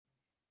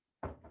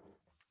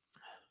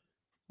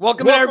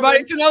Welcome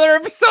everybody to another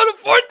episode of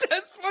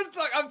 410 Sports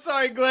Talk. I'm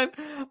sorry, Glenn.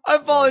 I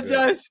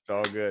apologize. It's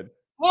all good.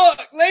 Look,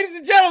 ladies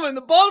and gentlemen,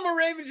 the Baltimore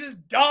Ravens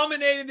just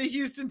dominated the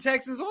Houston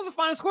Texans. What was the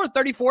final score?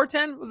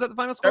 34-10? Was that the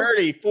final score?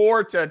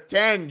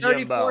 34-10,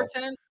 Jimbo.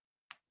 34-10.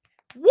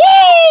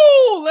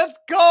 Woo! Let's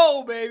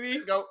go, baby.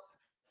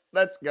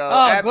 Let's go.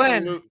 Oh, Absolute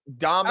Glenn,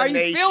 domination.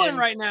 how are you feeling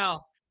right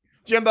now?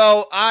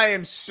 Jimbo, I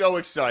am so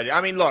excited.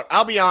 I mean, look,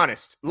 I'll be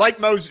honest. Like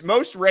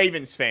most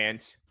Ravens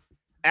fans,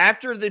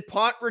 after the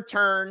punt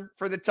return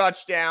for the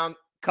touchdown,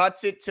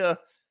 cuts it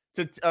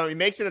he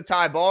makes it a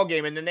tie ball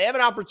game, and then they have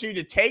an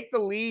opportunity to take the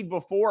lead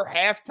before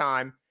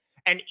halftime.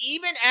 And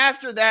even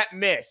after that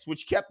miss,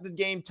 which kept the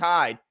game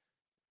tied,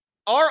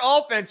 our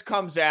offense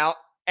comes out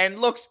and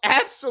looks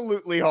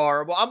absolutely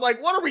horrible. I'm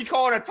like, what are we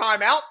calling a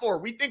timeout for?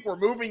 We think we're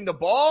moving the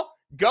ball?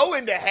 Go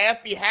into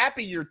half, be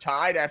happy you're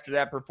tied after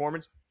that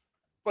performance.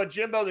 But,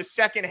 Jimbo, the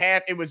second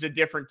half, it was a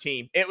different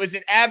team. It was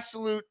an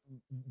absolute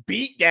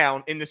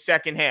beatdown in the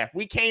second half.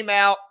 We came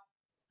out,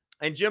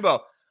 and,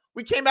 Jimbo,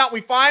 we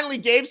finally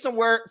gave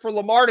somewhere for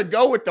Lamar to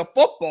go with the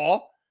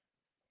football.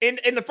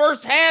 In the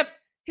first half,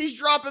 he's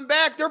dropping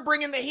back. They're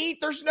bringing the heat.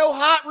 There's no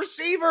hot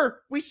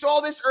receiver. We saw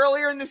this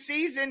earlier in the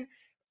season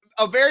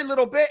a very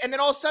little bit, and then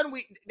all of a sudden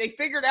they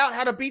figured out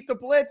how to beat the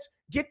blitz,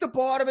 get the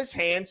ball out of his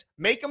hands,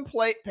 make him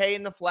pay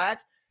in the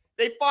flats.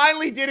 They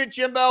finally did it,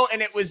 Jimbo,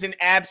 and it was an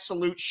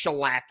absolute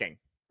shellacking.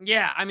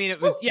 Yeah, I mean, it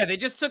was, they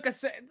just took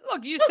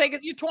look, you just take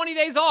it, you 20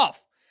 days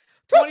off.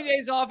 20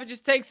 days off, it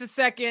just takes a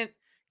second,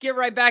 get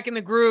right back in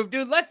the groove.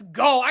 Dude, let's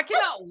go. I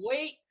cannot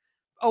wait.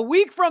 A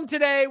week from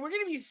today, we're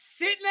going to be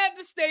sitting at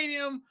the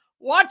stadium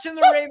watching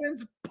the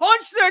Ravens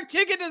punch their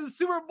ticket to the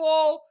Super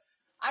Bowl.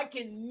 I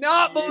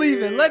cannot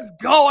believe it. Let's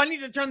go. I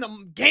need to turn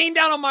the gain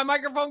down on my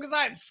microphone because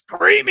I am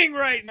screaming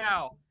right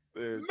now.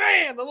 Dude.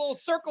 Man, the little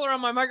circle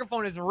around my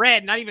microphone is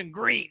red, not even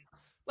green.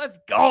 Let's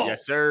go.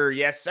 Yes, sir.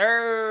 Yes,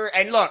 sir.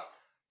 And look,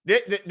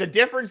 the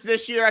difference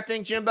this year, I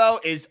think, Jimbo,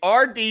 is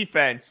our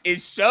defense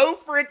is so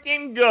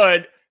freaking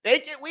good.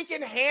 We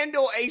can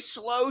handle a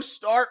slow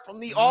start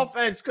from the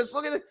offense because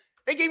look at it.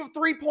 They gave up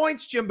 3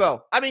 points,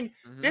 Jimbo. I mean,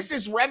 this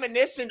is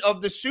reminiscent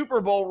of the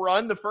Super Bowl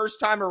run the first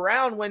time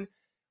around when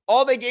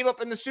all they gave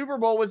up in the Super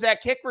Bowl was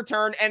that kick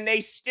return, and they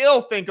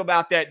still think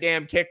about that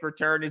damn kick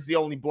return as the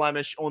only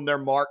blemish on their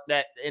mark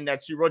in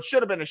that Super Bowl. It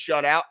should have been a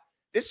shutout.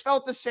 This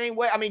felt the same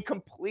way. I mean,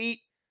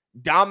 complete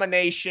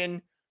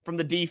domination from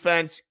the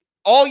defense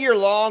all year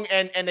long,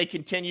 and they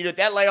continued it.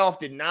 That layoff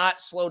did not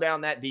slow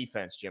down that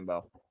defense,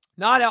 Jimbo.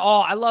 Not at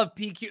all. I love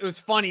PQ. It was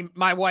funny.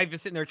 My wife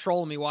is sitting there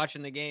trolling me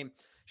watching the game.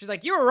 She's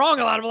like, you were wrong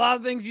a lot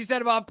of things you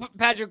said about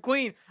Patrick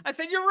Queen. I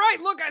said, you're right.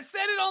 Look, I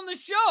said it on the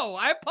show.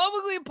 I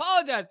publicly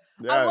apologize.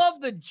 Yes. I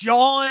love the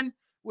John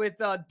with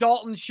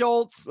Dalton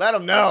Schultz. Let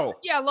him know.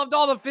 Yeah, I loved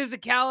all the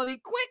physicality.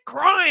 Quit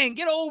crying.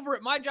 Get over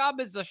it. My job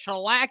is to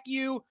shellac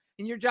you,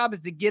 and your job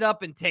is to get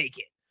up and take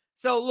it.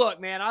 So, look,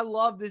 man, I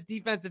love this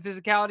defensive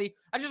physicality.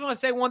 I just want to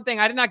say one thing.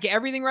 I did not get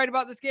everything right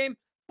about this game,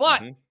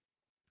 but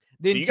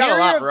you got a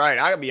lot right.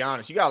 I got to be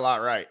honest. You got a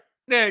lot right.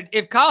 Dude,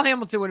 if Kyle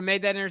Hamilton would have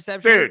made that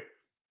interception.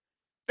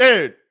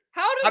 Dude.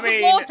 How does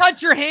the ball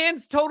touch your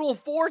hands total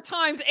 4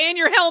 times and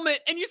your helmet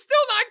and you still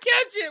not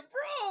catch it,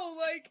 bro?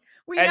 Like,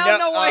 we now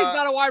know why he's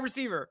not a wide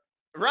receiver.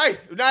 Right.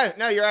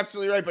 No, you're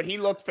absolutely right. But he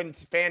looked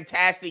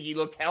fantastic. He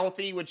looked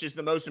healthy, which is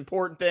the most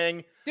important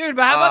thing. Dude,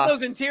 but how about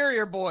those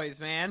interior boys,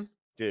 man?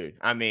 Dude,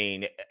 I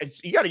mean,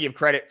 you got to give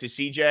credit to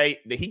CJ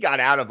that he got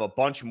out of a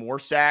bunch more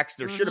sacks.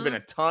 There should have been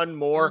a ton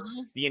more.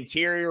 The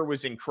interior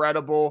was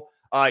incredible.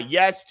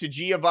 Yes, to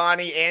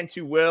Giovanni and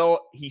to Will,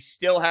 he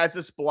still has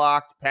us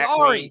blocked.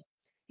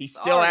 He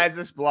still has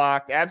us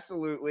blocked.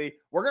 Absolutely.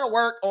 We're going to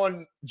work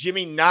on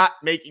Jimmy not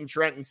making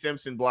Trenton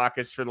Simpson block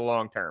us for the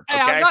long term. Okay?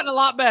 Hey, I've gotten a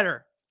lot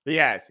better. He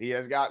has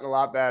gotten a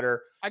lot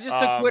better. I just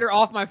took Twitter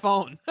off my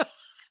phone.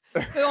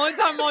 So the only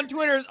time I'm on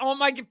Twitter is on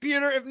my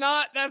computer. If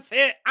not, that's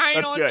it. I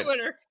ain't on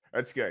Twitter.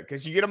 That's good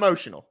because you get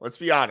emotional. Let's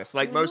be honest.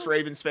 Like most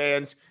Ravens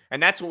fans,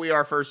 and that's what we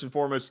are first and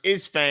foremost,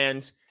 is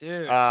fans.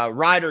 Dude.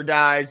 Ride or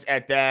dies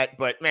at that.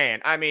 But,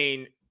 man, I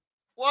mean,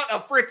 what a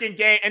freaking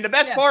game. And the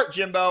best part,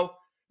 Jimbo,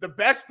 the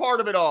best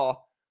part of it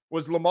all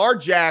was Lamar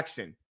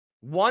Jackson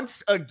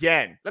once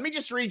again. Let me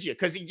just read you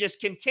because he just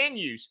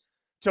continues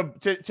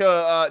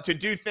to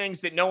do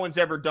things that no one's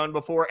ever done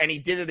before, and he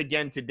did it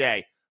again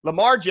today.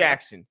 Lamar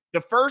Jackson,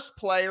 the first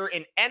player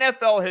in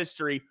NFL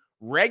history,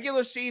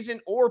 regular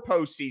season or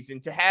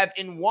postseason, to have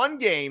in one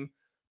game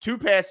 2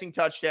 passing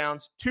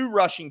touchdowns, 2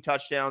 rushing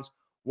touchdowns,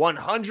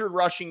 100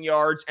 rushing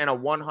yards, and a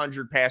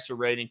 100 passer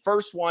rating.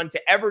 First one to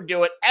ever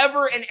do it,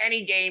 ever in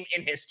any game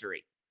in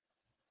history.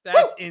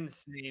 That's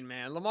insane,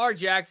 man. Lamar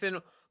Jackson,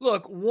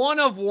 look, 1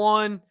 of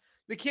 1.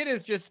 The kid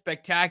is just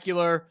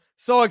spectacular,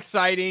 so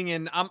exciting,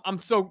 and I'm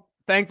so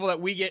thankful that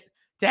we get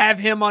to have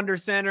him under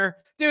center.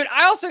 Dude,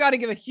 I also got to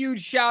give a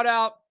huge shout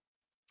out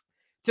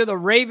to the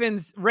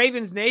Ravens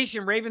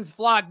Nation, Ravens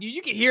flock.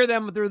 You can hear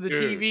them through the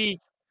TV.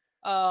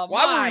 Why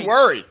were we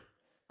worried?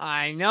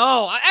 I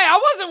know. I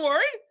wasn't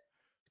worried.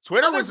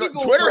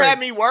 Twitter had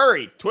me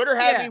worried. Twitter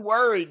had me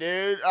worried,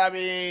 dude. I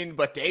mean,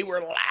 but they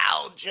were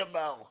loud,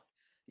 Jimbo.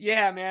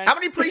 Yeah, man. How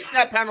many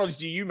pre-snap penalties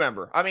do you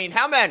remember? I mean,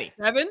 how many?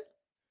 7?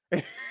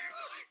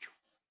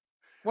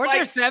 Weren't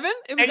there 7?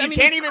 It was, and you I mean,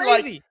 can't it's even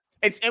crazy.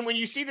 and when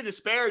you see the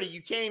disparity,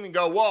 you can't even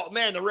go, well,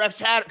 man, the refs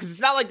had it, because it's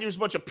not like there's a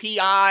bunch of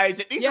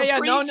PIs. These are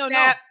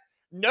pre-snap,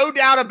 no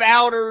doubt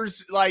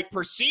abouters, like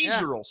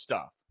procedural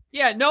stuff.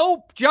 Yeah,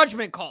 no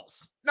judgment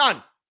calls.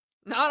 None.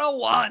 Not a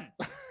one.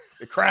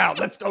 The crowd,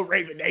 let's go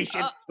Raven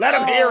Nation. Let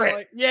them hear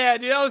it. Yeah,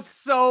 dude, that was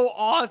so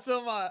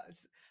awesome.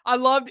 I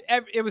loved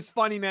it. Was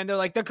funny, man. They're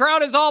like, the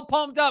crowd is all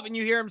pumped up, and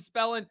you hear them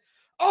spelling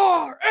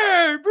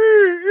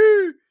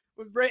R-A-V-E.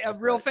 With a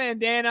real fan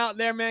Dan out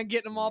there, man,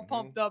 getting them all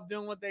pumped up,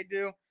 doing what they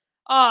do.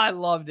 Oh, I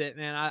loved it,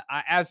 man.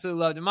 I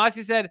absolutely loved it.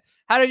 Masi said,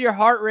 how did your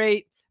heart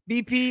rate,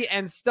 BP,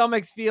 and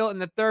stomachs feel in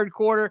the third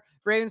quarter?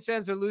 Ravens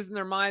fans are losing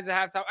their minds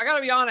at halftime. I got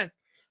to be honest.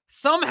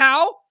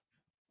 Somehow,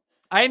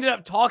 I ended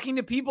up talking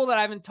to people that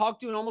I haven't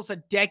talked to in almost a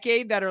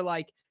decade that are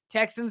like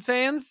Texans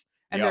fans,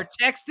 and they're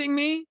texting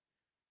me.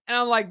 And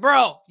I'm like,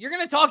 bro, you're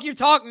going to talk your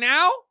talk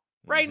now?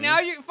 Right now?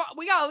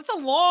 It's a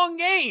long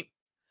game.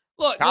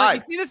 Look, you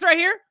see this right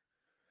here?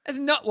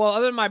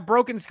 Other than my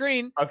broken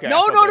screen,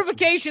 no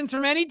notifications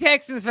from any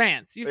Texans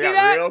fans. You see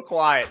that? Real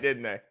quiet,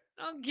 didn't they?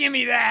 Don't give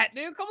me that,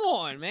 dude. Come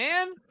on,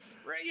 man.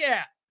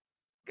 Yeah.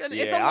 Good.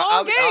 It's a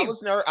long game.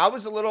 I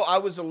was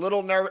a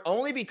little nervous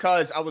only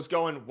because I was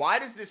going, why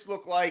does this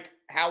look like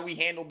how we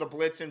handled the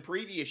blitz in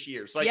previous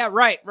years? Like, yeah,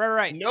 right.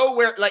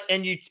 Nowhere, like,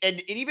 and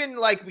even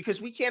like,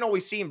 because we can't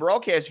always see in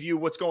broadcast view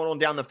what's going on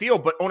down the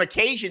field, but on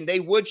occasion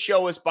they would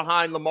show us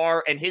behind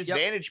Lamar and his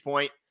vantage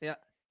point. Yeah.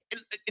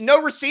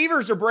 No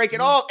receivers are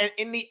breaking off. And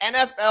in the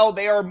NFL,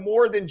 they are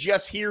more than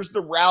just, here's the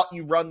route,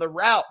 you run the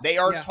route. They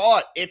are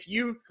taught, if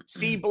you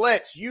see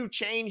blitz, you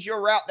change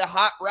your route, the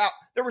hot route.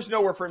 There was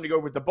nowhere for him to go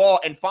with the ball.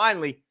 And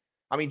finally,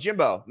 I mean,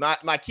 Jimbo,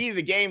 my key to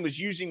the game was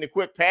using the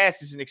quick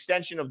pass as an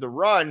extension of the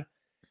run.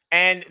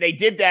 And they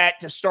did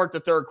that to start the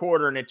third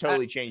quarter, and it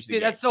totally changed the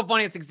game. That's so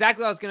funny. It's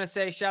exactly what I was going to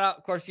say. Shout out,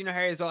 of course,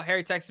 Harry as well.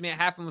 Harry texted me at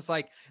half and was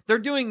like, they're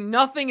doing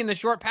nothing in the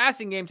short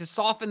passing game to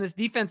soften this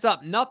defense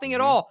up. Nothing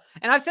at all.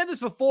 And I've said this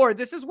before.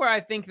 This is where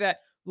I think that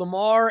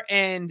Lamar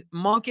and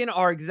Monken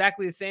are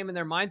exactly the same in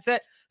their mindset.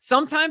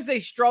 Sometimes they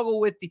struggle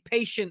with the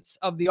patience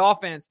of the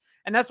offense.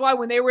 And that's why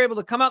when they were able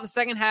to come out in the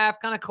second half,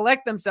 kind of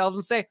collect themselves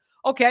and say,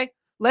 okay,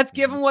 let's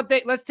give them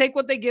let's take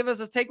what they give us.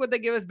 Let's take what they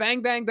give us.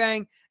 Bang, bang,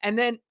 bang. And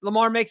then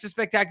Lamar makes a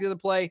spectacular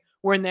play.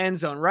 We're in the end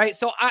zone, right?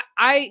 So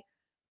I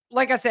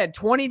like I said,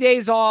 20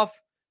 days off.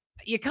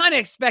 You kind of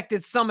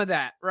expected some of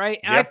that, right?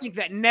 And I think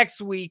that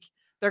next week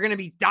they're going to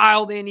be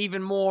dialed in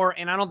even more.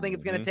 And I don't think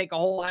it's going to take a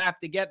whole half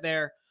to get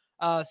there.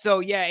 So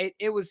yeah,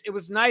 it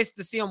was nice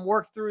to see them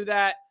work through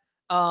that.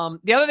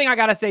 The other thing I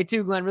got to say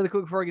too, Glenn, really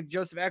quick before we get to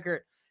Joseph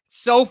Eckert,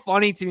 it's so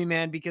funny to me,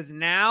 man, because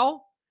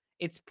now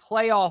it's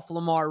playoff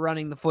Lamar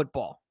running the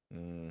football,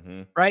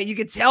 right? You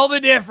could tell the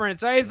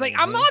difference, right? It's like,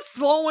 I'm not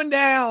slowing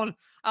down.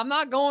 I'm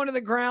not going to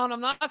the ground.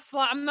 I'm not.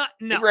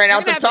 No. He ran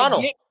out the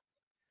tunnel.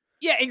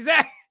 Yeah,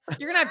 exactly.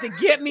 You're gonna have to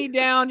get me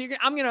down.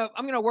 I'm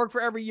gonna work for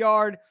every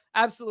yard.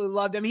 Absolutely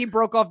loved him. He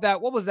broke off that.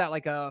 What was that?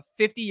 Like a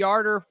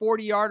 50-yarder,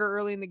 40-yarder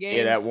early in the game.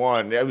 Yeah, that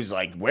one. It was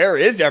like, where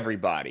is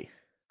everybody?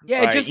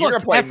 Yeah, it just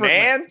looked play effortless.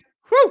 Man.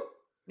 Whew.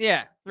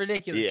 Yeah,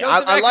 ridiculous. Yeah,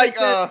 I like.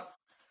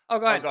 Oh,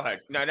 go ahead. Go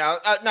ahead.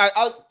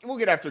 No. We'll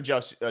get after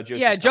Joseph.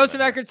 Yeah,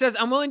 Joseph Eckert says,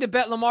 I'm willing to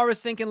bet Lamar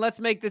was thinking, let's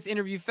make this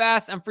interview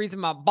fast. I'm freezing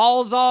my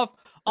balls off.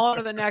 On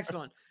to the next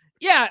one.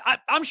 Yeah,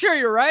 I'm sure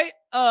you're right.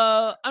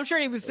 I'm sure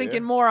he was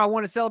thinking more, I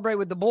want to celebrate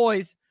with the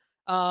boys.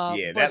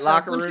 That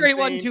locker room I'm sure he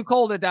wasn't too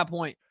cold at that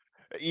point.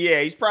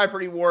 Yeah, he's probably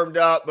pretty warmed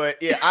up. But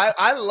yeah,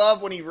 I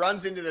love when he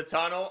runs into the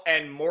tunnel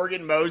and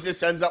Morgan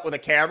Moses ends up with a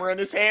camera in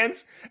his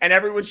hands and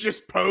everyone's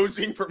just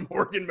posing for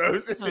Morgan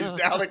Moses, who's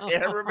now the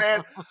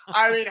cameraman.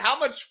 I mean, how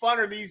much fun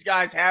are these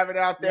guys having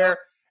out there?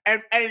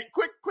 And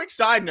quick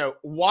side note,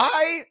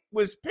 why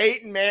was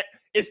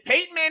is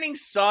Peyton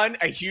Manning's son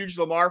a huge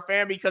Lamar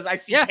fan? Because I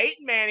see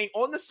Peyton Manning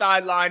on the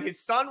sideline,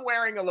 his son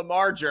wearing a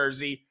Lamar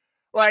jersey.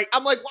 Like,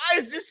 I'm like, why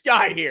is this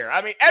guy here?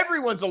 I mean,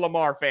 everyone's a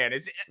Lamar fan.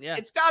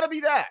 It's got to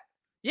be that.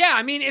 Yeah,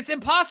 I mean, it's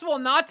impossible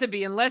not to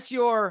be unless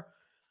you're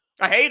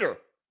a hater.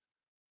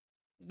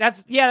 That's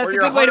a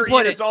good way to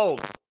put it.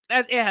 Old.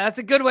 That's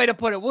a good way to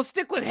put it. We'll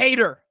stick with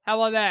hater. How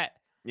about that?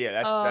 Yeah,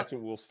 that's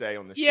what we'll say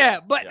on the show. Yeah,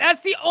 but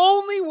that's the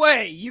only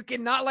way you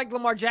can not like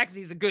Lamar Jackson.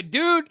 He's a good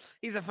dude.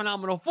 He's a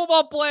phenomenal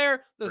football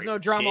player. There's no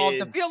drama off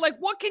the field. Like,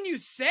 what can you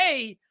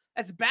say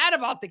that's bad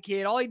about the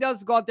kid? All he does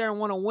is go out there and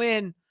want to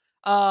win.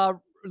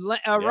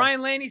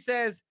 Ryan Laney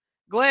says,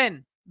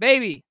 Glenn,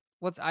 baby,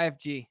 what's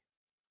IFG?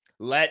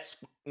 Let's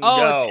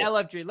go.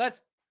 It's LFG.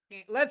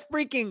 Let's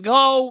freaking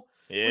go.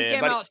 Yeah, we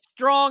came out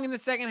strong in the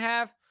second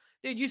half.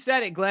 Dude, you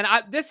said it, Glenn.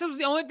 This was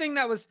the only thing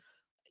that was,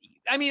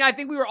 I mean, I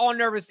think we were all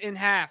nervous in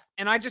half.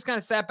 And I just kind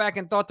of sat back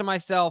and thought to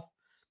myself,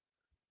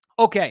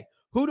 okay,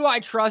 who do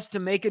I trust to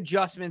make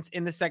adjustments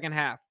in the second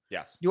half?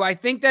 Yes. Do I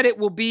think that it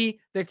will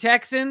be the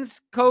Texans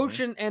coach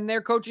and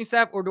their coaching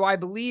staff, or do I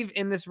believe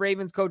in this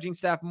Ravens coaching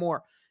staff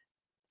more?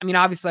 I mean,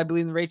 obviously, I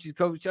believe in the Ravens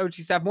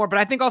coaching staff more, but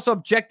I think also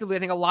objectively, I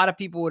think a lot of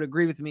people would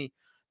agree with me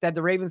that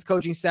the Ravens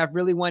coaching staff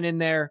really went in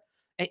there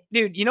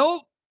Dude,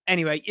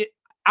 anyway,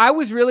 I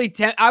was really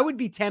I would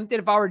be tempted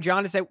if I were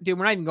John to say, dude,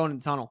 we're not even going to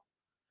the tunnel.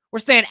 We're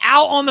staying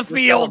out on the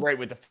field. Celebrate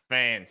with the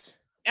fans.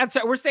 That's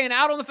right. We're staying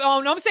out on the field. Oh,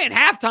 no, I'm saying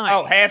halftime.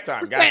 Oh, halftime.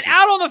 We're staying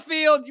out on the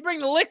field. You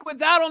bring the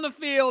liquids out on the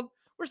field.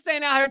 We're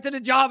staying out here till the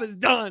job is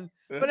done.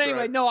 But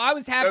anyway, no, I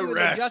was happy with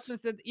the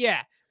adjustments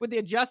with the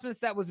adjustments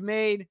that was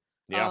made.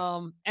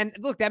 Yeah. And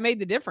look, that made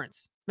the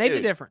difference. The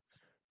difference.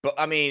 But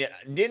I mean,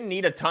 didn't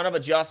need a ton of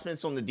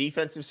adjustments on the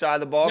defensive side of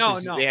the ball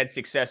because they had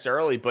success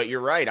early. But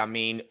you're right. I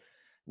mean,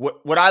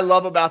 what I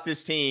love about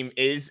this team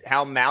is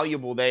how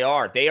malleable they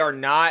are. They are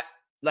not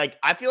like,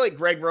 I feel like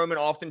Greg Roman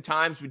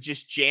oftentimes would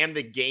just jam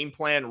the game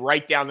plan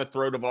right down the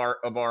throat of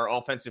our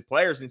offensive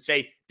players and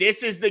say,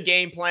 this is the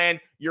game plan.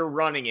 You're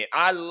running it.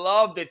 I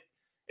love that.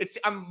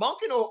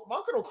 Monken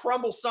will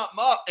crumble something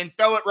up and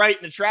throw it right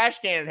in the trash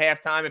can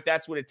at halftime if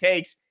that's what it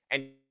takes,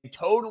 and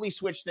totally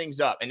switch things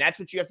up. And that's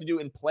what you have to do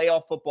in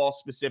playoff football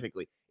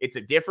specifically. It's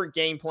a different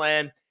game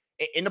plan.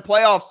 In the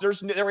playoffs,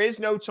 there is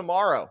no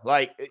tomorrow.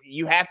 Like,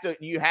 you have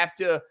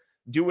to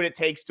do what it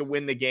takes to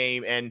win the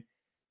game. And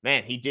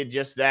man, he did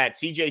just that.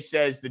 CJ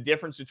says the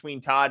difference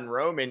between Todd and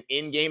Roman,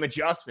 in-game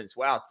adjustments.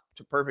 Wow,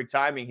 perfect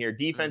timing here.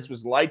 Defense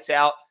was lights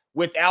out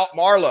without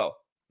Marlowe.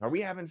 Are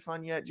we having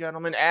fun yet,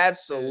 gentlemen?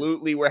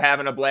 Absolutely, we're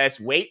having a blast.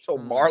 Wait till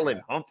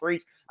Marlon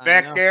Humphreys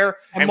back there.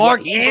 And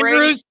Mark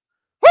Andrews.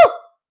 Woo!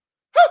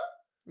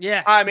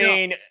 Yeah. I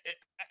mean,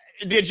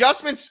 the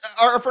adjustments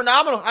are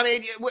phenomenal. I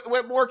mean,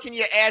 what more can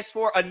you ask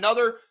for?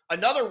 Another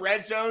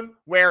red zone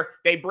where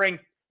they bring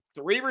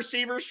 3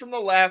 receivers from the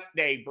left.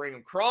 They bring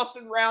them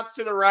crossing routes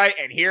to the right.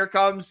 And here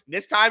comes,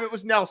 this time it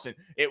was Nelson.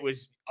 It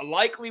was a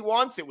likely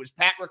once. It was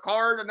Pat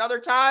Ricard another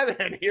time.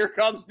 And here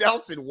comes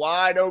Nelson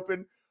wide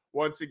open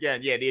once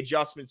again. Yeah, the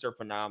adjustments are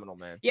phenomenal,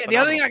 man. Yeah, the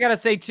other thing I got to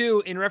say,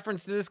 too, in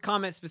reference to this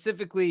comment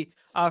specifically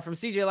from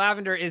CJ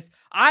Lavender is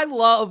I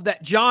love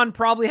that John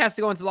probably has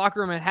to go into the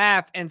locker room at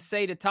half and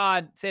say to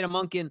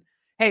Monken,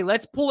 hey,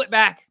 let's pull it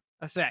back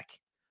a sec.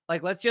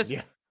 Like, let's just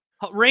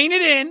rein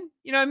it in.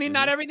 You know what I mean?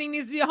 Not everything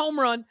needs to be a home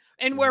run.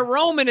 And where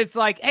Roman, it's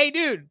like, hey,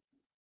 dude,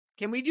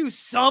 can we do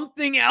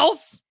something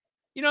else?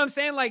 You know what I'm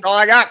saying? Like, all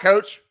I got,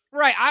 coach.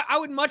 Right. I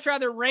would much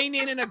rather rein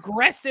in an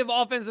aggressive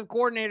offensive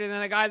coordinator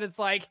than a guy that's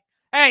like,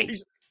 hey.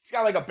 He's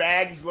got like a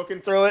bag. He's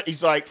looking through it.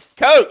 He's like,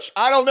 coach,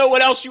 I don't know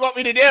what else you want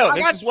me to do.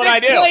 This is what I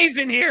do. 6 plays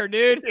in here,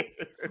 dude.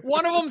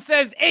 One of them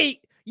says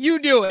 8. You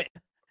do it.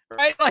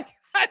 Right? Like,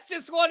 that's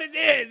just what it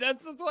is.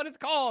 That's just what it's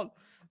called.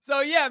 So,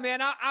 yeah,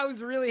 man, I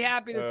was really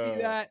happy to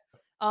see that.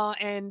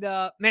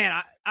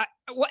 Man,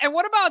 and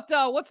what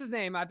about, what's his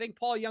name? I think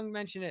Paul Young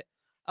mentioned it.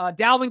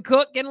 Dalvin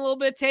Cook getting a little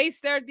bit of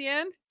taste there at the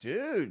end.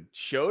 Dude,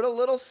 showed a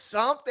little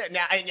something.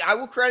 Now, and I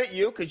will credit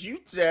you because you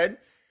said,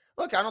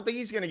 look, I don't think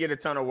he's going to get a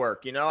ton of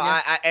work. You know,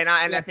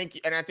 I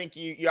think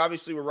you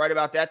obviously were right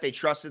about that. They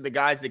trusted the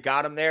guys that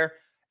got him there.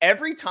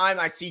 Every time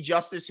I see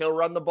Justice Hill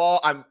run the ball,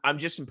 I'm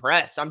just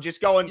impressed. I'm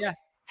just going,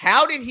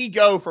 how did he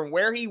go from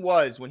where he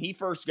was when he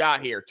first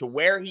got here to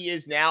where he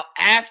is now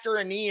after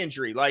a knee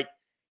injury? Like,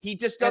 he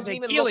just doesn't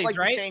even look like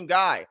the same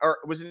guy. Or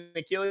was it an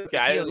Achilles?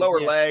 Okay, lower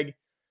leg.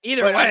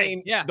 Either way, I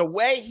mean, the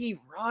way he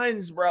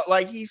runs, bro,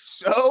 like, he's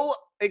so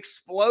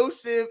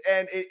explosive,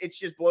 and it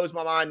just blows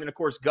my mind. And of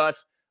course,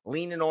 Gus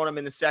leaning on him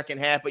in the second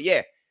half. But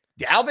yeah,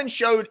 Dalvin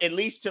showed, at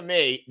least to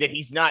me, that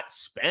he's not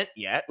spent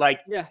yet. Like,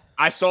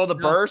 I saw the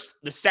burst.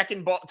 The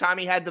second time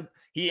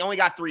he only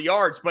got 3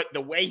 yards, but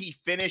the way he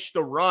finished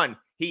the run,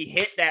 he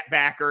hit that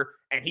backer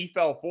and he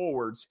fell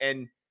forwards.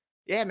 And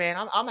yeah, man,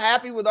 I'm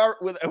happy with our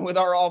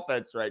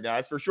offense right now.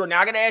 That's for sure.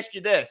 Now I got to ask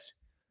you this: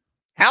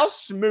 how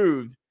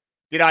smooth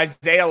did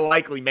Isaiah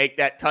Likely make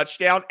that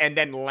touchdown and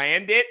then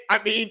land it?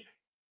 I mean,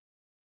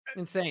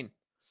 insane.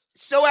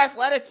 So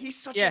athletic.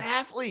 He's such an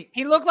athlete.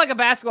 He looked like a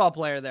basketball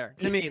player there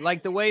to me.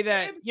 Like the way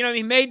that,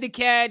 he made the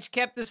catch,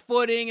 kept his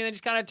footing, and then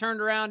just kind of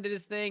turned around, did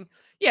his thing.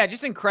 Yeah,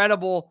 just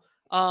incredible.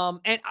 And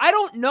I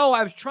don't know.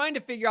 I was trying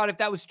to figure out if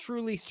that was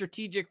truly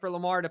strategic for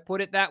Lamar to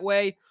put it that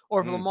way,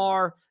 or if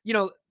Lamar,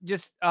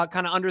 just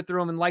kind of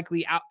underthrew him and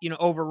Likely out,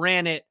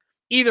 overran it.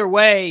 Either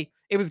way,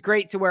 it was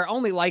great to where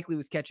only Likely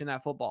was catching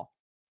that football.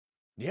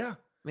 Yeah. I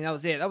mean, that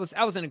was it. That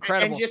was an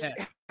incredible and just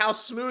catch. How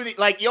smooth,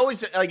 like, you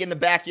always, like, in the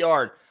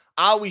backyard,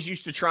 I always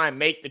used to try and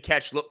make the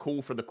catch look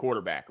cool for the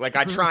quarterback. Like,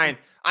 I'd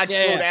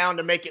slow down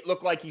to make it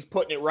look like he's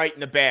putting it right in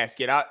the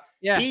basket.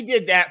 He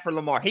did that for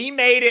Lamar. He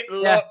made it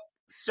look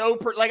so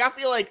like, I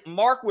feel like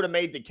Mark would have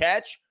made the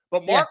catch,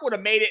 but Mark would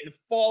have made it and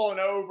fallen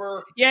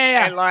over.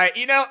 Yeah. And like,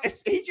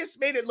 he just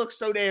made it look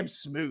so damn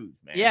smooth,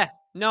 man. Yeah.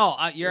 No,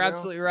 you're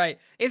absolutely right.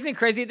 Isn't it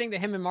crazy to think that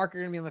him and Mark are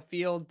going to be on the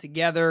field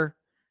together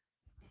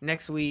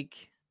next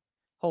week?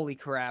 Holy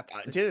crap.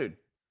 Dude,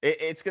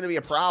 it's going to be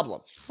a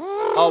problem.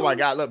 Oh, my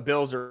God. Look,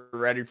 Bills are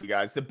ready for you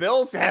guys. The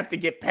Bills have to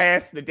get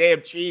past the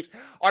damn Chiefs.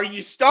 Are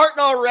you starting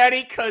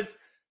already? Because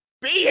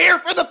be here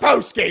for the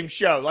post-game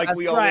show like That's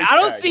we always say. I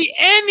don't see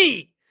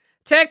any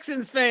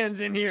Texans fans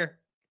in here.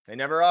 They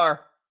never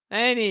are.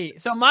 Any.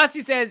 So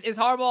Mossy says, is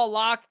Harbaugh a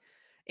lock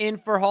in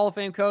for Hall of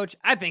Fame coach?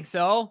 I think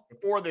so.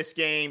 Before this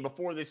game,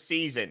 before this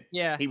season,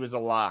 he was a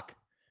lock.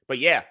 But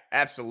yeah,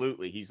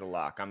 absolutely, he's a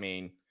lock. I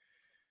mean,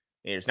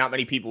 there's not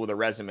many people with a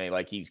resume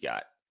like he's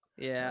got.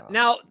 Yeah.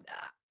 Now,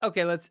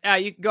 okay, let's.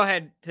 You go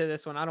ahead to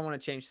this one. I don't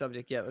want to change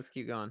subject yet. Let's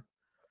keep going.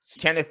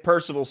 Kenneth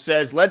Percival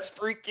says, let's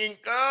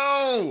freaking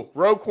go.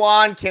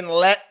 Roquan can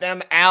let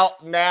them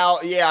out now.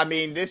 Yeah, I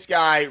mean, this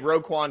guy,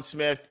 Roquan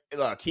Smith,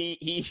 look,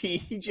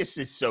 he just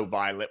is so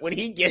violent. When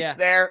he gets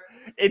there,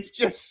 it's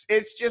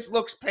just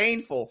looks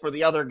painful for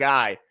the other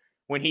guy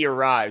when he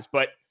arrives.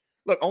 But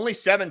look, only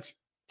 7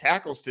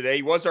 tackles today.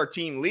 He was our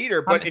team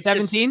leader, but it's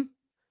 17.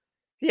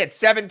 He had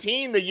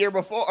 17 the year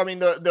before. I mean,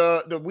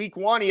 the week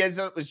one,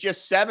 it was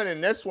just 7 in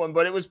this one,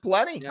 but it was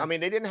plenty. Yeah. I mean,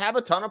 they didn't have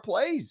a ton of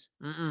plays.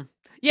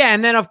 Yeah,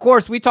 and then, of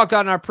course, we talked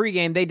about in our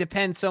pregame, they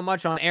depend so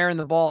much on airing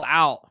the ball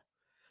out,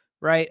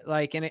 right?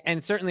 Like,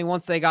 and certainly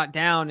once they got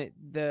down,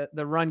 the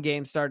run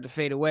game started to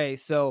fade away.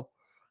 So,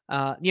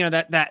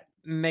 that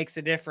makes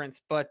a difference.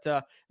 But,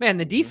 man,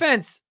 the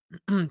defense,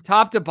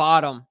 top to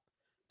bottom,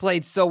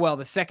 played so well.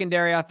 The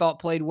secondary, I thought,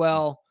 played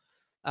well,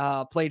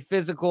 played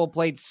physical,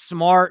 played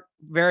smart,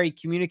 very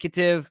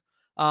communicative.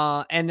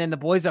 And then the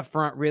boys up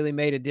front really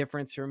made a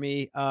difference for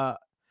me.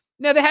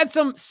 Now, they had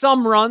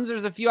some runs.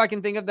 There's a few I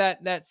can think of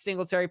that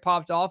Singletary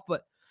popped off,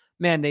 but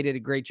man, they did a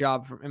great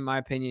job, in my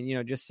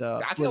opinion. Just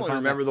I can only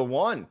remember the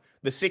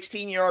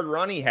 16-yard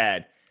run he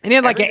had. And he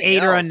had like an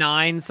 8 or a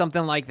 9,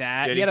 something like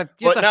that.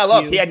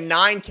 He had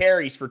 9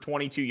 carries for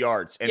 22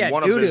 yards, and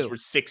one of those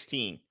was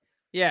 16.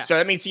 Yeah. So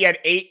that means he had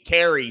 8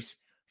 carries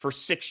for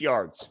 6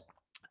 yards.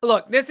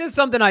 Look, this is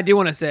something I do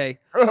want to say,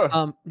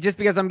 just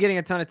because I'm getting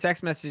a ton of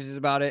text messages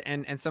about it,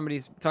 and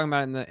somebody's talking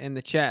about it in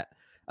the chat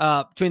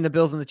between the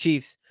Bills and the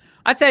Chiefs.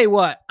 I tell you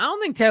what, I don't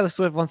think Taylor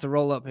Swift wants to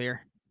roll up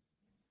here.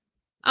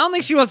 I don't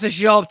think she wants to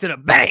show up to the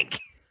bank.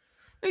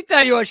 Let me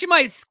tell you what, she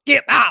might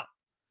skip out.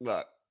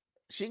 Look,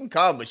 she can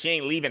come, but she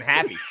ain't leaving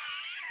happy.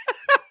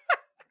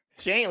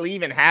 She ain't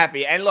leaving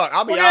happy. And look,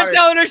 I'll be honest.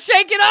 Telling her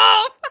shake it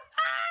off.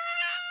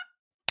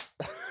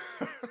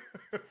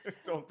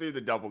 Don't do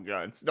the double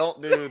guns.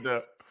 Don't do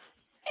the.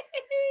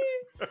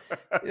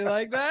 You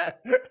like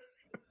that?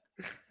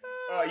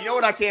 You know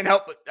what I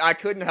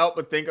couldn't help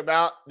but think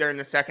about during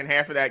the second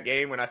half of that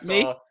game when I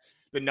saw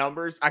the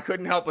numbers. I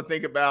couldn't help but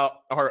think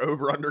about our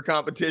over-under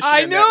competition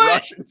and that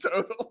rushing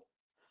total.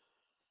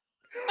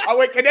 Oh,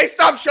 wait, can they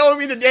stop showing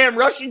me the damn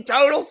rushing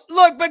totals?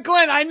 Look, but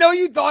Glenn, I know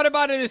you thought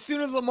about it as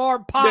soon as Lamar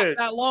popped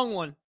that long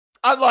one.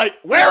 I'm like,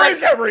 where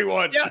is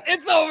everyone? Yeah,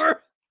 it's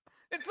over.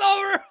 It's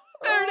over.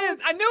 There it is.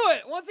 I knew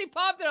it. Once he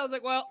popped it, I was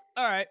like, well,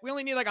 all right. We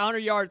only need like 100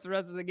 yards the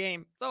rest of the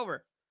game. It's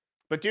over.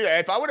 But, dude,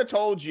 if I would have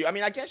told you, I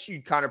mean, I guess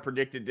you kind of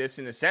predicted this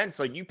in a sense.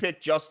 Like, you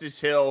picked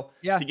Justice Hill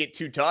to get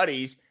 2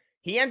 tutties.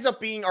 He ends up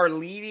being our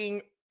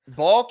leading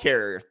ball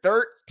carrier,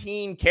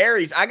 13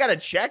 carries. I got to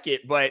check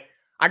it, but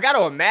I got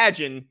to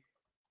imagine,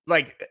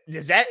 like,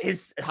 is that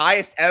his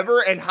highest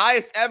ever? And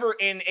highest ever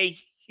in a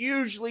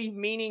hugely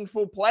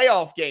meaningful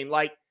playoff game.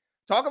 Like,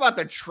 talk about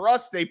the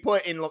trust they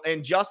put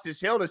in Justice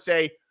Hill to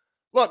say,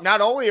 look,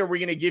 not only are we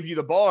going to give you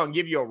the ball and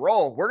give you a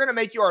role, we're going to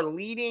make you our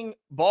leading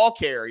ball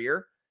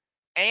carrier.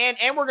 And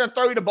we're going to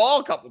throw you the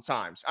ball a couple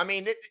times. I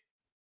mean,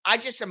 I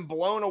just am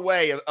blown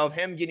away of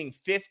him getting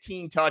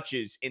 15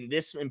 touches in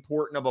this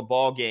important of a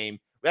ball game.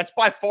 That's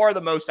by far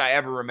the most I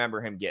ever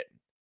remember him getting.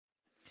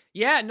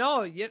 Yeah,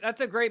 no, that's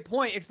a great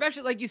point.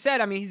 Especially like you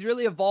said, I mean, he's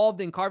really evolved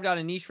and carved out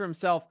a niche for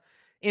himself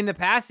in the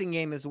passing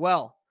game as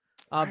well,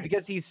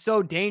 because he's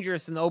so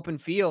dangerous in the open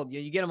field.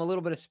 You get him a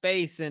little bit of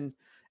space, and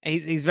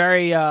he's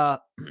very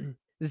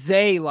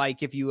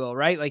Zay-like, if you will,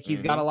 right? Like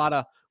he's got a lot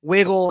of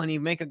wiggle and he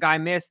make a guy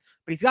miss,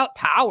 but he's got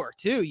power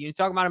too. You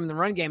talk about him in the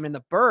run game and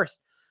the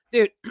burst,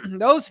 dude.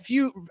 Those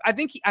few, I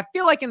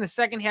feel like in the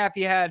second half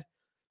he had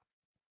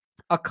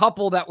a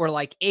couple that were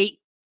like 8,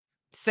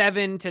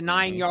 7 to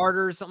 9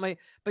 yarders, something like.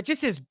 But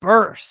just his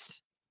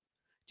burst,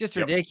 just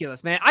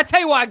ridiculous, man. I tell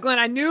you what, Glenn,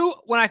 I knew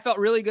when I felt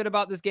really good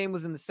about this game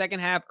was in the second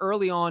half,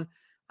 early on.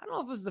 I don't know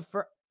if it was the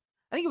first.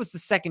 I think it was the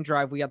second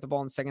drive we got the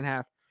ball in the second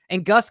half,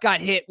 and Gus got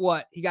hit.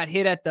 He got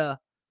hit at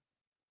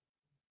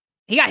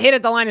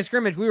the line of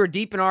scrimmage. We were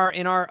deep in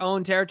our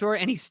own territory,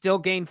 and he still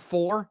gained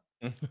 4.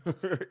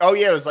 Oh,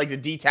 yeah. It was like the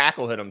D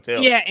tackle hit him,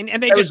 too. Yeah,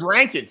 and they it was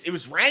Rankins. It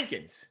was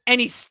Rankins. And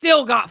he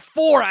still got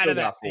 4 out of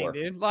that thing,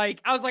 dude.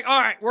 Like, I was like,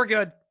 all right, we're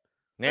good.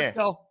 Let's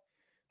go.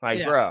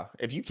 Like, bro,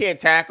 if you can't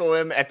tackle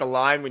him at the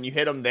line when you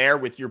hit him there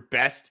with your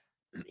best,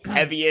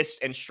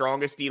 heaviest, and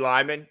strongest D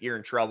lineman, you're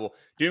in trouble.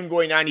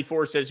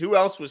 Doomgoy94 says, who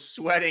else was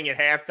sweating at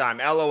halftime?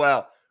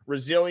 LOL.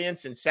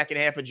 Resilience and second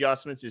half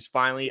adjustments is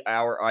finally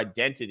our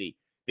identity.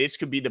 This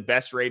could be the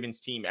best Ravens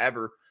team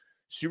ever.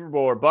 Super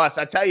Bowl or bust.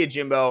 I tell you,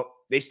 Jimbo,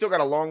 they still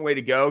got a long way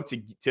to go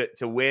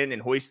to win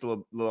and hoist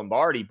the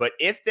Lombardi. But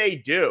if they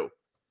do,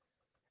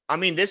 I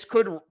mean, this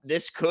could,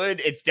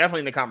 it's definitely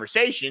in the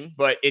conversation,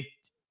 but it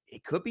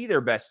could be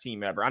their best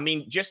team ever. I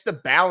mean, just the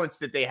balance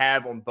that they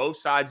have on both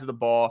sides of the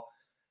ball.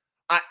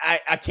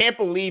 I can't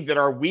believe that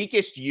our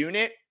weakest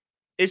unit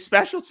is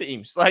special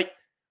teams. Like,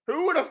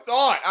 who would have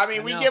thought? I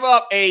mean, we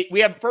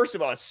have, first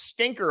of all, a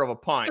stinker of a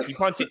punt. He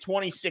punts it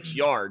 26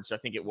 yards, I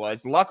think it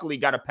was. Luckily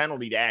got a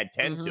penalty to add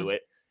 10 to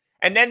it.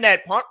 And then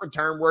that punt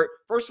return where,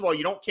 first of all,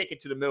 you don't kick it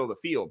to the middle of the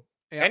field.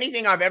 Yep.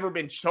 Anything I've ever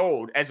been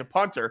told as a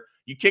punter,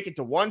 you kick it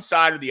to one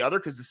side or the other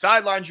because the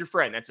sideline's your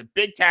friend. That's a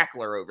big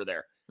tackler over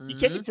there. You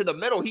kick it to the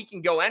middle, he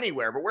can go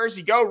anywhere. But where's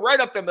he go?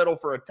 Right up the middle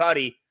for a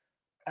tutty.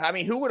 I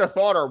mean, who would have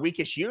thought our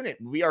weakest unit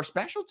would be our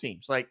special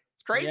teams? Like,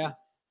 it's crazy.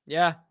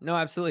 Yeah. No,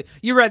 absolutely.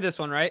 You read this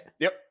one, right?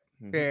 Yep.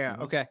 Yeah.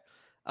 Okay.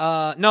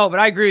 No, but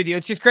I agree with you.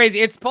 It's just crazy.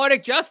 It's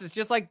poetic justice,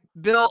 just like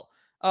Brian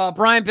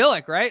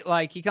Billick, right?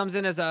 Like he comes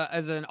in as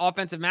an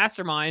offensive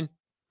mastermind.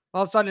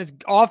 All of a sudden, his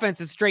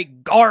offense is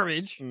straight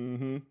garbage,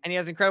 and he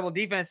has incredible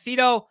defense.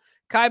 Cito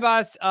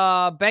Kaiba's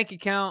bank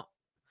account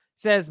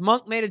says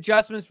Monk made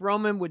adjustments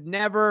Roman would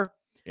never.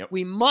 Yep.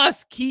 We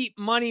must keep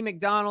Money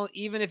McDonald,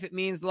 even if it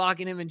means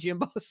locking him in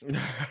Jimbo's.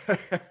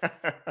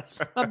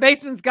 My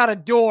basement's got a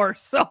door,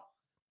 so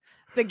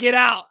to get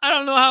out, I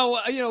don't know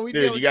how we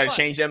do. Dude, you got to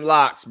change them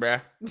locks,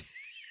 bruh.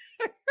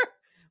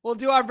 We'll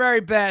do our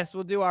very best.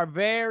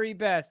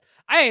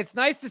 Hey, it's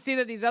nice to see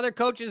that these other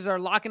coaches are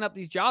locking up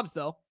these jobs,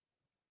 though.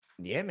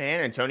 Yeah,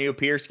 man. Antonio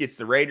Pierce gets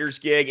the Raiders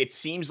gig. It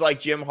seems like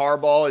Jim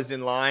Harbaugh is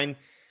in line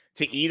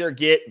to either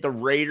get the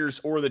Raiders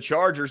or the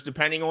Chargers,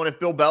 depending on if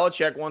Bill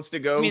Belichick wants to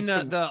go. I mean,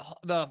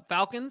 the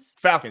Falcons?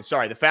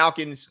 Sorry, the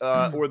Falcons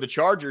or the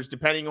Chargers,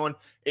 depending on.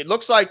 It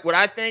looks like what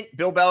I think.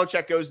 Bill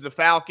Belichick goes to the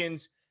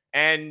Falcons,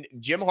 and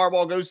Jim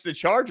Harbaugh goes to the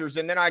Chargers,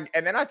 and then I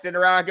sit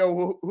around. I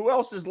go, who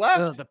else is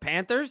left? The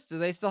Panthers? Do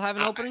they still have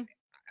an opening?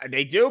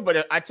 They do,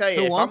 but I tell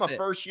you, if I'm a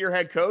first-year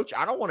head coach,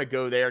 I don't want to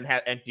go there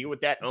and deal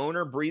with that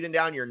owner breathing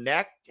down your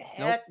neck.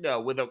 Heck no,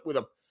 with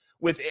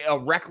a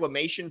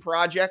reclamation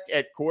project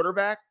at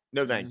quarterback.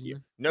 No, thank you.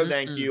 No,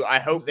 thank you. I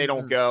hope they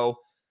don't go.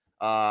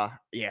 We'll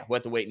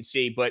have to wait and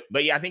see. But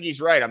yeah, I think he's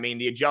right. I mean,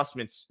 the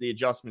adjustments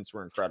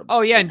were incredible.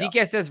 Oh yeah, and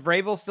DK says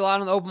Vrabel's still out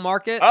on the open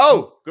market.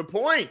 Oh, good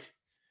point.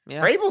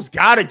 Yeah. Vrabel's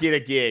got to get a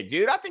gig,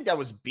 dude. I think that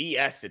was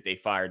BS that they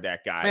fired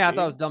that guy. Yeah, I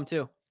thought it was dumb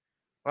too.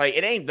 Like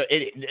it ain't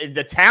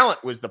the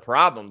talent was the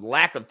problem,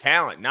 lack of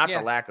talent, not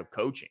the lack of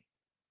coaching.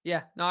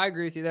 Yeah, no, I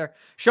agree with you there.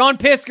 Sean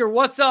Pisker,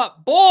 what's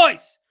up,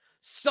 boys?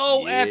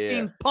 So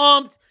effing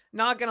pumped.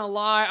 Not gonna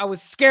lie, I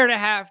was scared at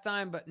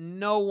halftime, but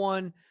no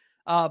one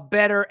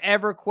better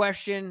ever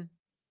question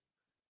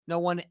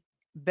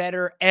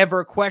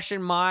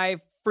my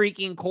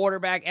freaking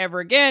quarterback ever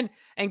again.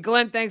 And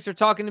Glenn, thanks for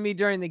talking to me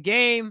during the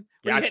game.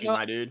 Got you,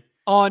 my dude.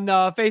 On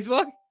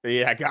Facebook?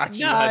 Yeah, I got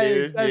you, my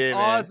dude. That's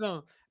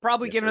awesome.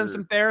 Probably giving him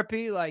some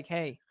therapy. Like,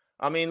 hey.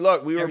 I mean,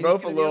 look, we were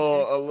both a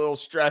little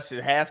stressed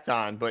at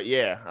halftime, but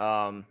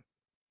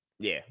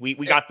we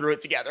got through it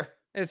together.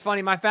 It's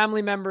funny. My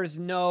family members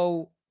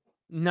know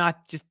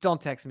just don't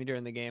text me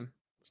during the game.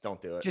 Just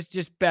don't do it.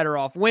 Just better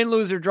off. Win,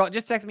 lose, or draw.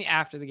 Just text me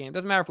after the game.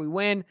 Doesn't matter if we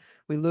win,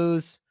 we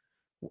lose.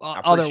 I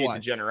appreciate the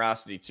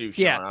generosity too,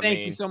 Sean. Yeah, thank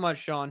you so much,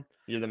 Sean.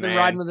 You're the man. Been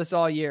riding with us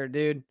all year,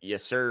 dude.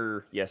 Yes,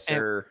 sir. Yes,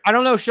 sir. And I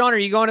don't know, Sean. Are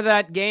you going to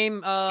that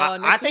game?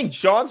 I think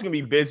Sean's gonna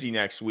be busy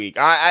next week.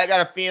 I got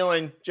a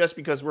feeling, just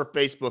because we're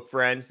Facebook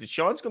friends, that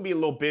Sean's gonna be a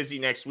little busy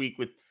next week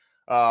with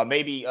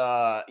maybe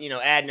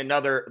adding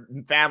another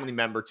family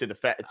member to the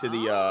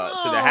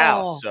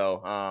house.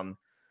 So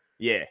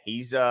yeah,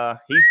 he's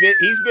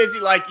busy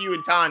like you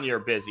and Tanya are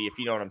busy, if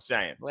you know what I'm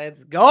saying.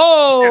 Let's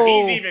go.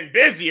 He's even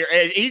busier.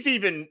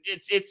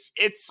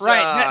 It's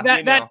right.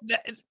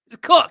 It's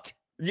cooked.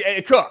 Yeah,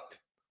 it cooked.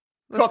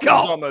 Cooking's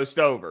almost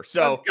over.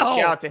 So shout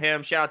out to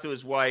him. Shout out to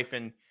his wife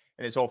and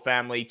his whole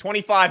family.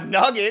 25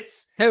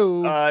 Nuggets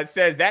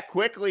says that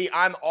quickly.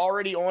 I'm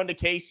already on to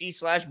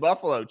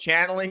KC/Buffalo,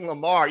 channeling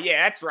Lamar.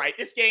 Yeah, that's right.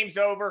 This game's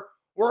over.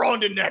 We're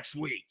on to next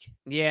week.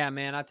 Yeah,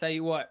 man. I'll tell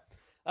you what.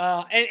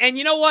 And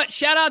you know what?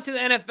 Shout out to the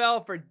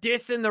NFL for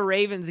dissing the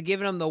Ravens and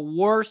giving them the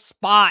worst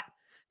spot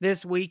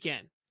this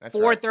weekend. That's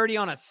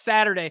 4:30 on a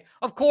Saturday.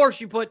 Of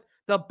course, you put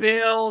the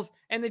Bills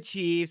and the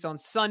Chiefs on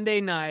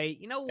Sunday night.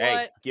 You know what?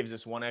 Hey, gives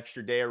us one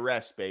extra day of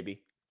rest,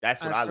 baby.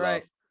 That's what I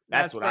love.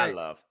 That's what I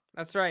love.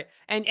 That's right.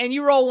 And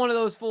you roll one of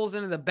those fools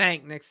into the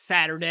bank next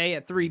Saturday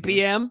at 3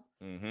 p.m.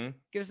 Mm-hmm.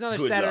 Give us another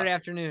Saturday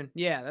afternoon.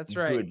 Yeah, that's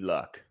right. Good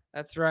luck.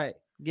 That's right.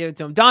 Give it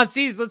to him. Don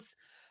C's,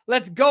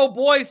 let's go,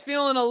 boys.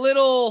 Feeling a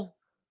little.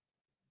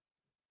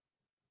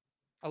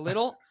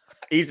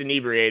 He's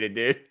inebriated,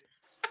 dude.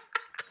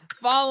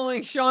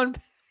 Following Sean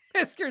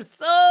Pisker,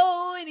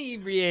 so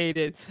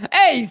inebriated.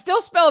 Hey, he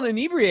still spelled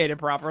inebriated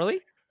properly.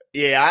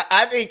 Yeah,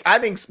 I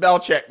think spell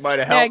check might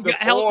have helped.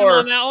 Helped him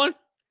on that one.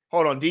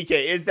 Hold on, DK,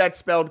 is that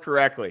spelled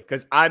correctly?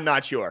 Because I'm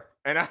not sure,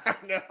 and I'm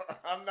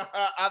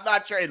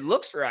not sure. It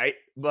looks right,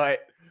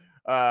 but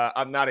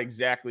I'm not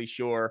exactly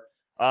sure.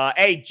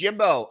 Hey,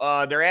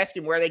 Jimbo, they're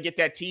asking where they get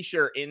that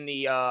T-shirt in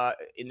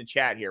the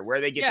chat here.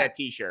 Where they get that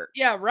T-shirt?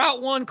 Yeah,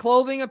 Route 1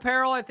 Clothing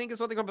Apparel, I think is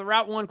what they call the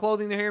Route 1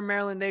 Clothing. They're here in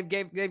Maryland. They've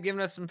given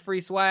us some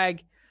free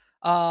swag.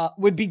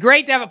 Would be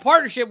great to have a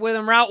partnership with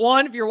them, Route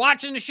 1, if you're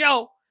watching the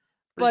show.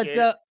 But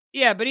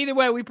either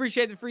way, we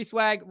appreciate the free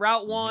swag.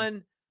 Route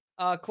 1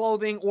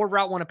 Clothing or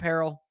Route 1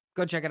 Apparel.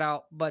 Go check it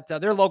out. But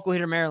they're local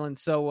here in Maryland.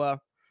 So,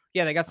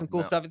 they got some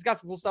cool stuff. It's got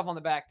some cool stuff on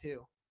the back,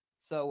 too.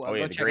 So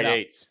go check it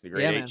out. The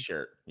grade 8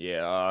 shirt.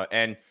 Yeah.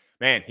 And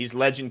man, his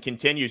legend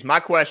continues. My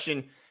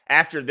question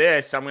after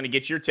this, I'm going to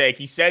get your take.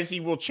 He says he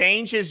will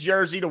change his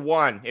jersey to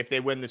 1 if they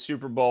win the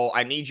Super Bowl.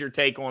 I need your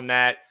take on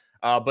that.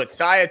 But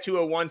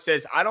Saya201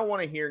 says, I don't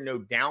want to hear no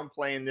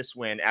downplaying this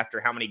win after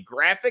how many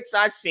graphics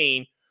I've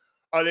seen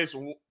of this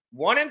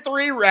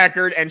 1-3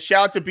 record. And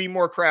shout out to Be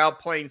More Crowd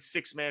playing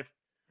 6-man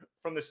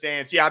from the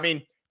stands. Yeah, I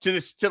mean, to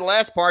the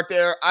last part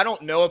there, I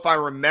don't know if I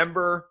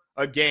remember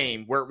a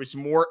game where it was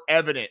more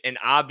evident and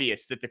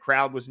obvious that the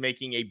crowd was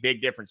making a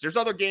big difference. There's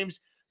other games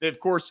that, of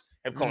course,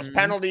 have caused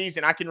penalties,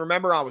 and I can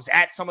remember I was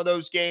at some of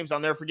those games. I'll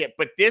never forget.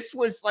 But this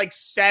was like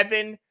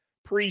 7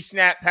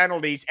 pre-snap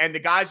penalties, and the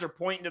guys are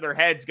pointing to their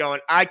heads going,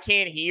 I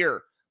can't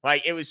hear.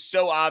 Like, it was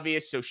so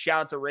obvious. So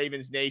shout out to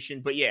Ravens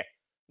Nation. But yeah,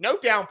 no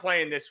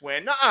downplaying this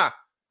win.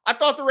 I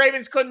thought the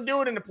Ravens couldn't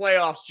do it in the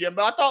playoffs, Jim,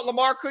 but I thought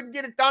Lamar couldn't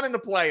get it done in the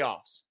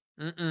playoffs.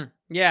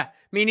 Yeah,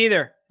 me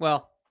neither.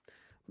 Well,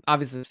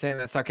 obviously I'm saying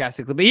that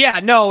sarcastically, but yeah,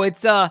 no,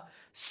 it's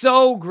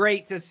so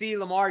great to see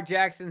Lamar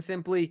Jackson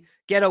simply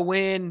get a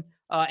win.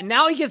 And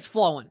now he gets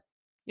flowing.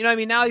 You know what I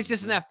mean? Now he's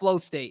just in that flow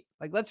state.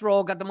 Like, let's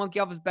roll. Got the monkey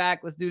off his back.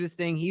 Let's do this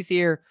thing. He's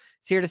here.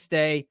 He's here to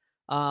stay.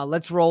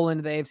 Let's roll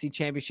into the AFC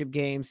Championship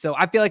game. So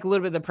I feel like a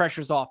little bit of the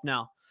pressure's off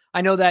now.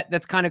 I know that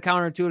that's kind of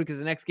counterintuitive because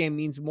the next game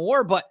means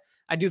more, but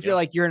I do feel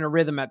like you're in a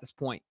rhythm at this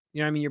point. You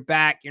know what I mean? You're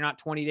back. You're not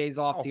 20 days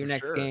off to your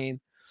next game.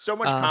 So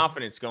much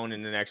confidence going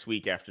into the next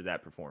week after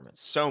that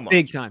performance. So much.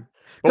 Big time.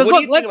 But what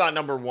do you think about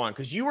number 1?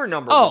 Because you were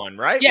number 1,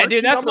 right? Yeah,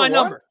 dude, that's my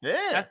number.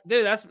 Yeah.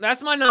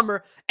 That's my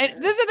number.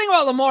 And this is the thing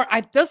about Lamar.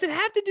 Does it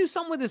have to do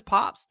something with his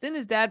pops? Didn't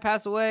his dad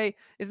pass away?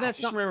 Isn't that I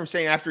just remember him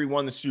saying after he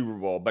won the Super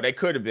Bowl, but it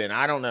could have been.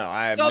 I don't know.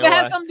 If it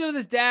has something to do with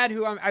his dad,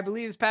 who I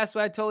believe has passed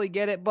away, I totally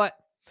get it. But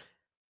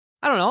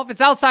I don't know. If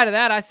it's outside of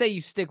that, I say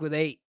you stick with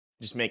 8.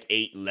 Just make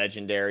 8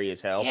 legendary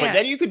as hell. Yeah. But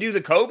then you could do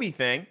the Kobe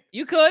thing.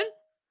 You could.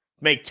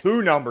 Make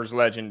 2 numbers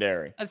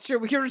legendary. That's true.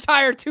 We could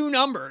retire 2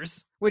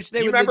 numbers, which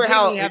they would remember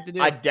how have to do.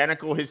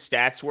 Identical his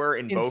stats were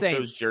in both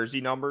those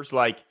jersey numbers?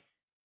 Like,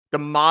 the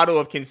model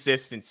of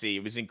consistency.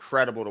 It was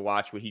incredible to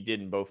watch what he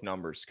did in both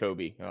numbers,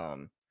 Kobe.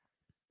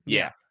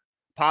 Yeah.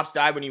 Pops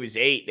died when he was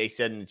 8, they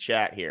said in the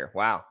chat here.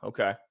 Wow.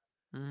 Okay.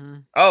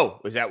 Oh,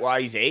 was that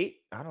why he's 8?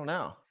 I don't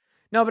know.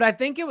 No, but I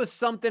think it was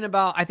something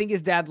about, I think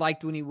his dad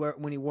liked when he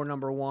wore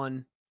number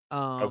 1.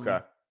 Okay.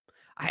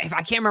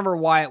 I can't remember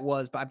why it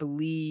was, but I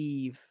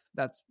believe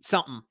that's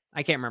something.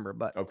 I can't remember,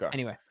 but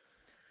anyway.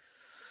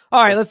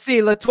 All right, let's see.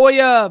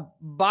 Latoya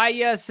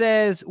Baya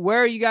says, where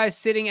are you guys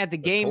sitting at the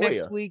game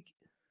next week?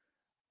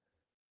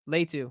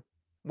 Latu.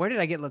 Where did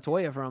I get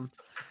Latoya from?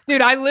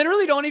 Dude, I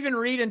literally don't even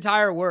read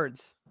entire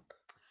words.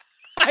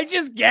 I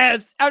just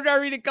guess. After I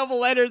read a couple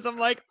letters, I'm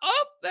like,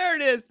 oh, there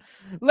it is.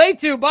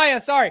 Latu Baya,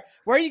 sorry.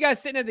 Where are you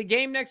guys sitting at the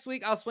game next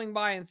week? I'll swing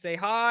by and say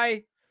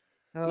hi.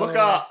 Look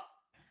up.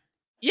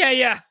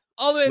 Yeah.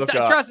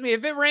 Trust me,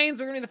 if it rains,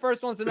 we're gonna be the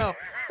first ones to know.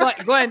 But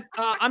Glenn,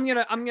 I'm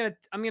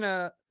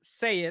gonna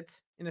say it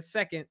in a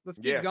second. Let's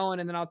keep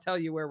going, and then I'll tell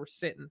you where we're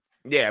sitting.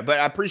 Yeah, but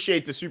I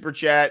appreciate the super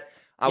chat.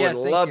 I would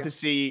love to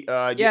see.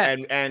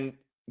 And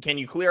can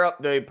you clear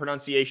up the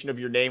pronunciation of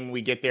your name when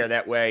we get there?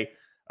 That way,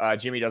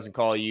 Jimmy doesn't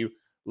call you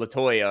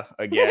Latoya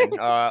again.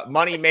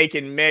 Money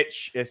making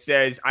Mitch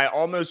says, I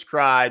almost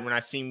cried when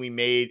I seen we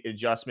made an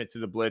adjustment to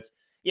the blitz.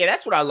 Yeah,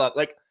 that's what I love.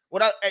 Like,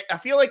 what I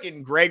feel like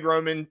in Greg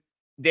Roman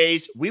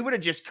days, we would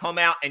have just come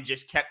out and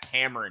just kept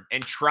hammering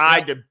and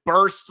tried to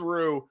burst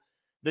through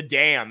the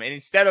dam. And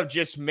instead of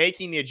just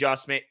making the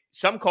adjustment,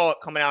 some call it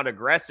coming out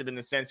aggressive in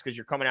the sense because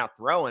you're coming out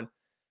throwing.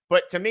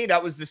 But to me,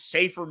 that was the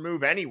safer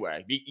move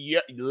anyway. You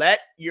let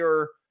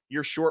your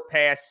short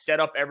pass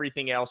set up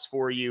everything else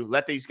for you.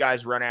 Let these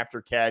guys run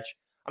after catch.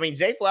 I mean,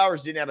 Zay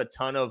Flowers didn't have a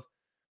ton of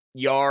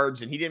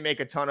yards and he didn't make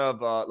a ton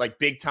of like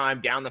big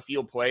time down the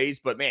field plays,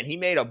 but man, he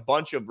made a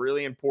bunch of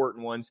really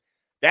important ones.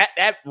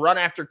 That run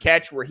after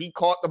catch where he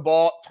caught the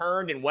ball,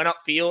 turned and went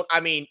upfield. I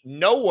mean,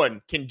 no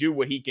one can do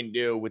what he can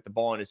do with the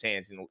ball in his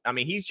hands. And I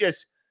mean,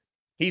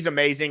 he's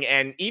amazing.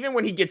 And even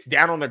when he gets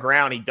down on the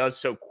ground, he does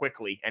so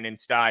quickly and in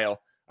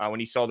style when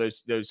he saw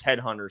those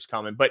headhunters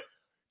coming. But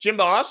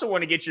Jimbo, I also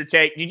want to get your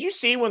take. Did you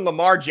see when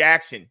Lamar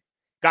Jackson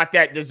got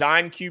that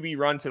design QB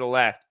run to the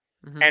left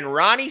and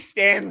Ronnie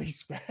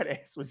Stanley's fat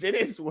ass was in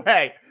his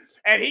way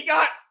and he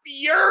got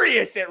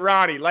furious at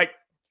Ronnie? Like,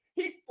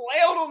 he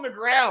flailed on the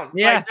ground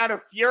like, out of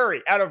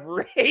fury, out of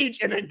rage,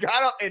 and then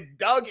got up and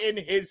dug in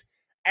his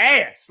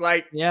ass.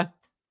 Like,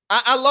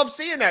 I love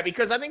seeing that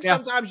because I think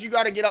sometimes you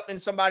got to get up in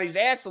somebody's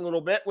ass a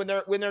little bit when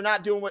they're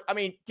not doing what. I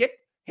mean,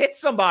 hit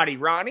somebody,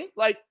 Ronnie.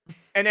 Like,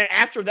 and then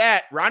after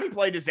that, Ronnie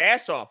played his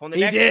ass off. On the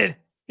next one,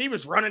 he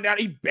was running down.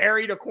 He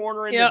buried a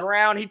corner in the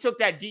ground. He took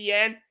that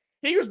DN.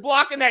 He was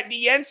blocking that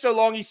DN so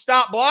long he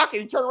stopped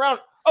blocking. He turned around.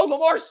 Oh,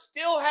 Lamar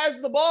still has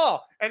the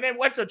ball, and then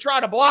went to try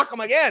to block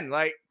him again.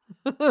 Like.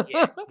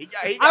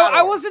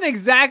 I wasn't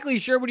exactly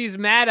sure what he was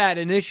mad at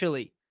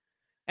initially,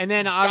 and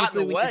then obviously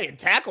got in the way and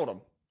tackled him.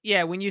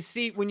 Yeah, when you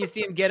see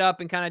him get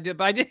up and kind of do it,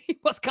 but he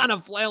was kind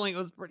of flailing. It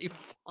was pretty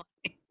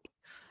funny.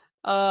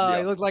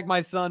 He looked like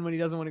my son when he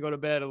doesn't want to go to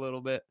bed a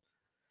little bit.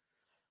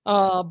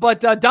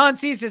 But Don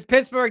C says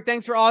Pittsburgh.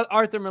 Thanks for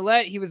Arthur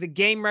Millette. He was a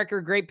game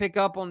wrecker. Great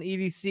pickup on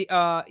EDC.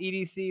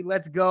 EDC.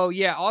 Let's go.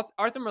 Yeah,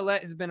 Arthur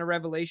Millette has been a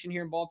revelation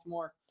here in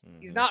Baltimore.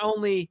 He's not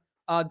only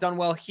done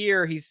well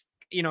here, he's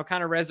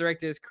kind of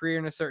resurrected his career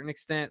in a certain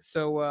extent.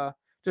 So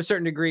to a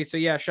certain degree. So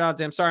yeah, shout out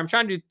to him. Sorry, I'm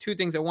trying to do two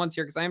things at once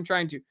here because I am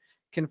trying to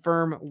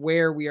confirm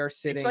where we are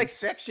sitting. It's like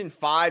section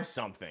 5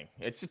 something.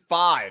 It's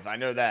 5. I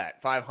know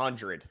that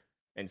 500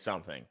 and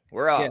something.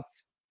 We're up.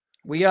 Yes,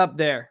 we up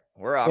there.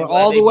 We're up. We're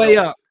all the way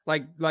up.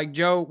 Like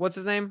Joe, what's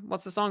his name?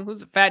 What's the song?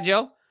 Who's it? Fat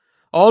Joe?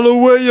 All the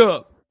way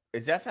up.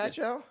 Is that Fat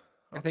Joe?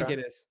 Okay. I think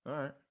it is. All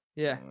right.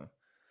 Yeah.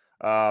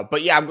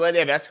 But yeah, I'm glad they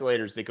have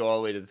escalators that go all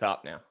the way to the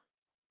top now.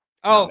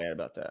 Oh, not mad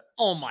about that.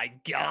 Oh my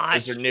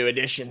gosh. Those are new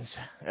additions.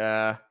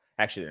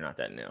 Actually, they're not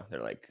that new.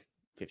 They're like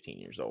 15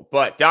 years old.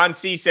 But Don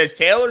C says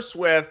Taylor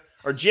Swift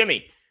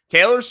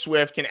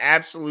can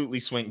absolutely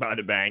swing by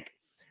the bank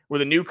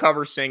with a new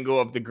cover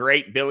single of the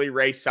great Billy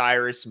Ray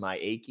Cyrus, My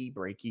Achy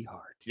Breaky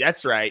Heart.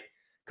 That's right.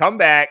 Come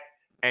back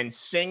and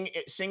sing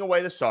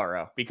away the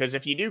sorrow. Because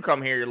if you do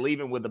come here, you're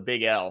leaving with a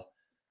big L.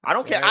 I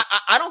don't care.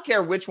 I don't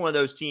care which one of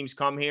those teams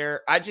come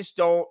here. I just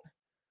don't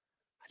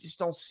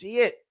see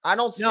it. I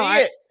don't see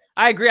it.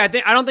 I agree. I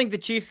don't think the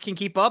Chiefs can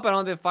keep up. I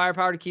don't have the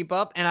firepower to keep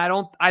up. And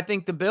I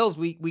think the Bills,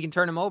 we can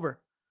turn them over.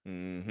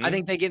 Mm-hmm. I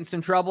think they get in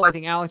some trouble. I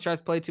think Alex tries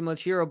to play too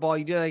much hero ball.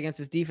 You do that against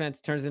his defense,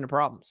 it turns into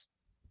problems.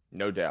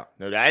 No doubt.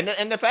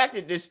 And the fact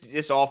that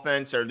this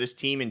offense or this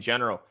team in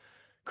general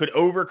could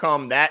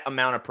overcome that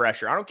amount of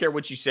pressure. I don't care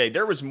what you say.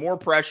 There was more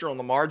pressure on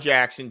Lamar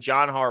Jackson,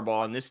 John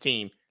Harbaugh, and this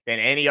team than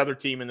any other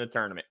team in the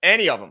tournament.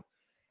 Any of them.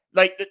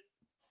 Like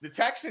the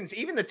Texans,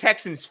 even the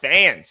Texans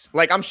fans,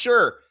 like I'm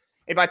sure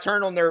if I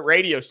turn on their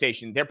radio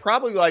station, they're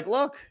probably like,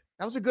 look,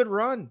 that was a good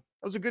run.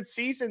 That was a good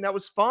season. That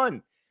was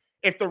fun.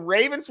 If the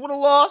Ravens would have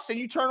lost and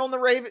you turn on the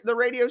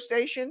radio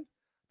station,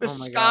 the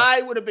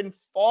sky would have been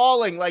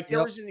falling. Like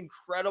there was an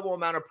incredible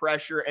amount of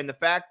pressure. And the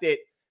fact that,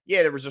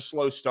 there was a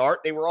slow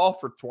start. They were off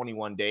for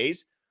 21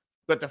 days.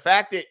 But the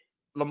fact that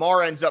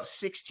Lamar ends up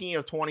 16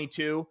 of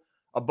 22,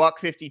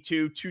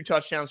 $152, 2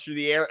 touchdowns through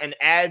the air, and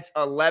adds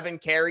 11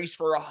 carries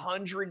for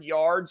 100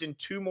 yards and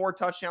 2 more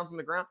touchdowns on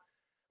the ground.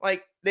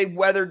 Like they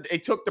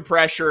took the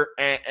pressure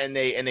and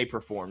they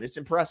performed. It's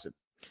impressive.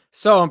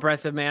 So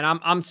impressive, man.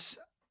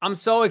 I'm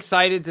so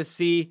excited to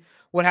see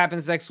what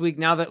happens next week.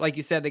 Now that, like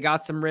you said, they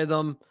got some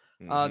rhythm.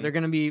 They're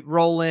going to be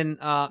rolling.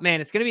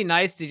 Man, it's going to be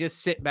nice to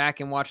just sit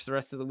back and watch the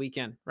rest of the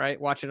weekend, right?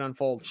 Watch it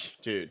unfold.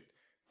 Dude,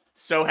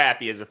 so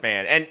happy as a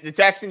fan. And the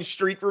Texans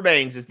streak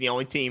remains as the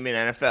only team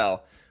in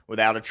NFL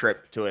without a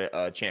trip to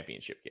a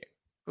championship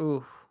game.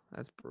 Ooh,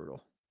 that's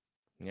brutal.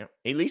 Yeah.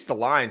 At least the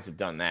Lions have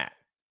done that.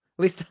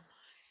 At least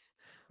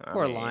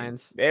poor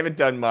Lions. They haven't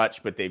done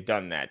much, but they've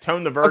done that.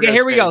 Tone the Virgo. Okay,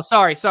 here we go.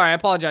 Sorry. I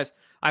apologize.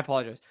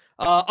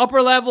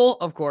 Upper level,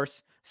 of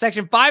course.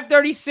 Section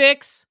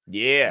 536.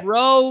 Yeah.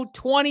 Row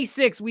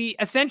 26. We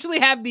essentially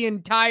have the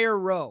entire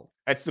row.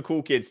 That's the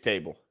cool kids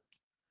table.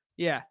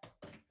 Yeah.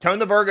 Tone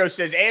the Virgo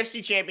says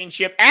AFC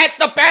Championship at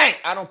the bank.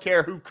 I don't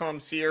care who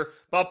comes here.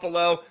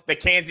 Buffalo, the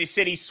Kansas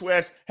City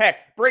Swifts.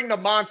 Heck, bring the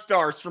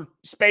Monstars from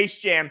Space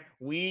Jam.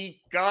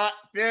 We got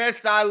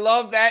this. I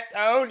love that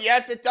tone.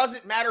 Yes, it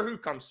doesn't matter who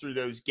comes through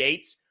those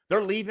gates.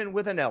 They're leaving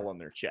with an L on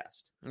their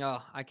chest.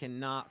 Oh, I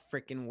cannot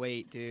freaking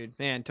wait, dude.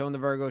 Man, Tone the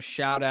Virgo,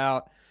 shout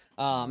out.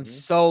 I'm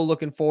so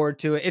looking forward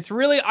to it. It's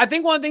really, I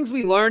think one of the things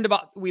we learned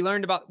about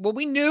what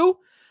we knew,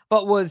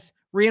 but was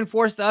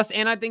reinforced to us.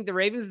 And I think the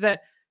Ravens is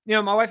that, my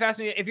wife asked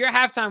me, if you're at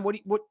halftime,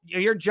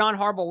 you're John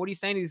Harbaugh, what are you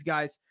saying to these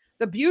guys?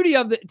 The beauty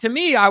of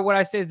what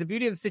I say is the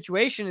beauty of the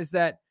situation is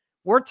that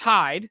we're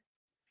tied.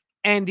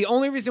 And the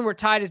only reason we're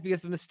tied is because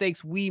of the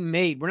mistakes we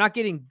made. We're not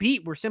getting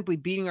beat. We're simply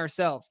beating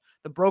ourselves.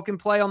 The broken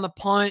play on the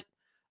punt,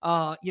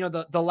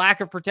 the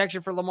lack of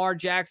protection for Lamar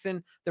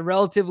Jackson, the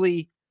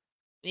relatively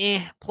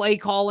play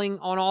calling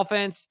on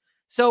offense.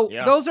 So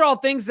those are all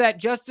things that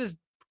just as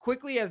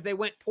quickly as they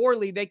went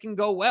poorly, they can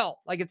go well.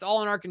 Like it's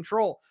all in our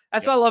control.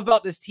 That's what I love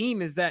about this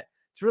team is that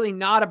it's really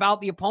not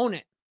about the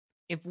opponent.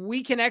 If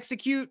we can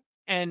execute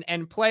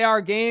and play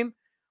our game,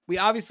 we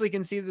obviously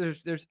can see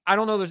there's I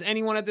don't know there's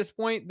anyone at this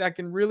point that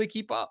can really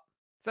keep up.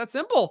 It's that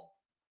simple.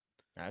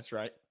 That's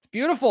right. It's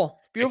beautiful.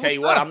 It's beautiful. I tell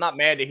you what, I'm not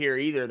mad to hear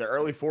either. The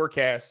early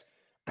forecast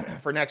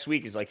for next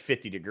week is like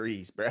 50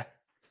 degrees, bro.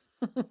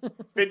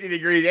 50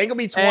 degrees. Ain't gonna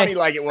be 20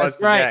 like it was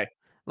today. Right.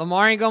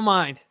 Lamar ain't gonna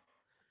mind.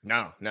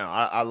 No,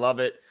 I love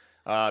it.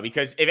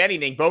 Because if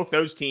anything, both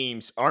those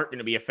teams aren't going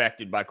to be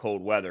affected by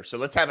cold weather. So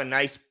let's have a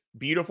nice,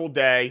 beautiful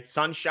day,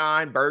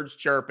 sunshine, birds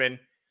chirping,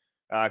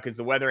 because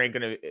the weather ain't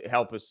going to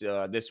help us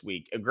this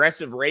week.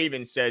 Aggressive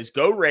Ravens says,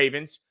 go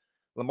Ravens.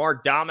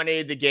 Lamar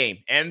dominated the game.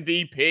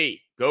 MVP.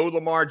 Go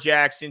Lamar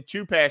Jackson.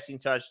 2 passing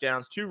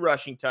touchdowns, 2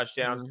 rushing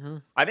touchdowns.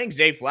 I think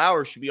Zay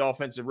Flowers should be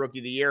Offensive Rookie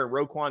of the Year.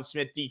 Roquan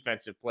Smith,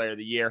 Defensive Player of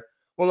the Year.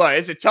 Well, look,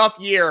 it's a tough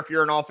year if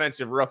you're an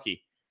offensive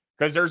rookie.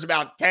 Because there's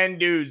about 10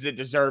 dudes that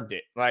deserved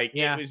it.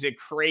 It was a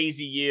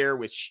crazy year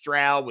with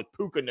Stroud, with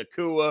Puka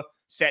Nacua,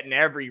 setting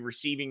every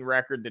receiving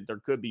record that there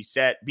could be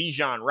set.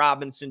 Bijan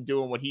Robinson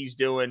doing what he's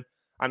doing.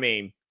 I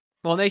mean,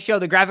 Well, they show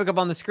the graphic up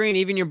on the screen.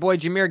 Even your boy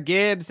Jahmyr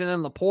Gibbs and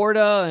then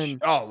Laporta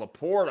and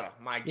Laporta,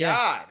 my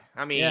God.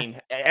 I mean,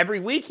 every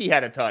week he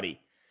had a tutty.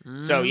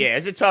 So Mhm.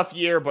 it's a tough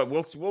year, but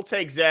we'll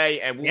take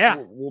Zay and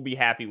we'll be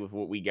happy with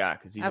what we got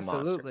because he's a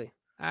monster.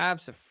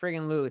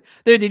 Absolutely.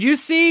 Dude, did you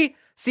see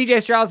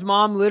CJ Stroud's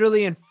mom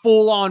literally in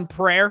full on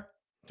prayer?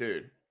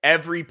 Dude,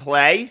 every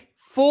play.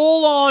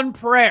 Full on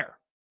prayer.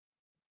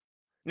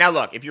 Now,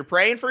 look, if you're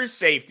praying for his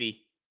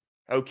safety,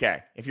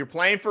 okay. If you're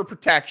playing for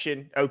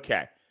protection,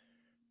 okay.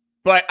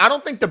 But I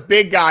don't think the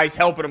big guy's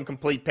helping him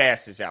complete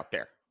passes out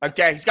there.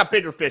 Okay, he's got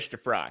bigger fish to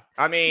fry.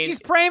 I mean, she's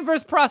praying for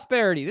his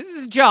prosperity. This is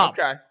his job.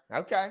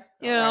 Okay.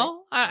 You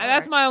know,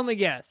 that's my only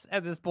guess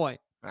at this point.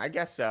 I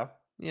guess so.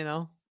 You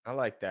know, I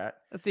like that.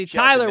 Let's see,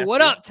 Tyler.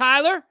 What up,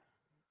 Tyler?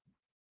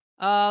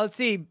 Let's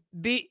see.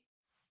 Brandon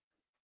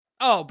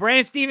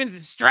Stevens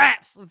is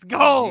straps. Let's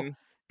go. Mm-hmm.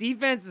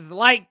 Defense is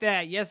like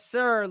that. Yes,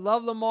 sir.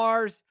 Love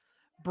Lamar's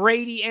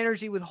Brady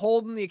energy with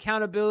holding the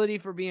accountability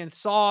for being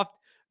soft.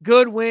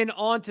 Good win.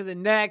 On to the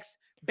next.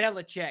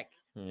 Belichick.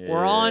 Yeah.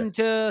 We're on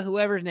to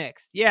whoever's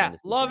next. Yeah,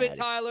 love it,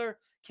 Tyler.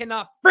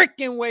 Cannot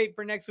freaking wait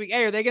for next week.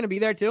 Hey, are they going to be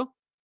there too?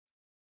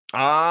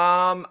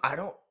 I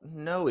don't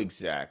know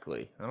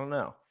exactly. I don't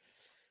know.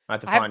 I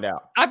have to find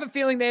out. I have a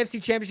feeling the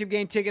AFC Championship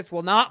game tickets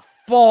will not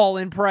fall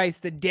in price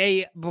the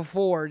day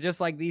before, just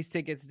like these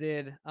tickets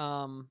did.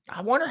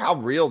 I wonder how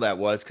real that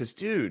was because,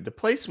 dude, the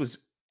place was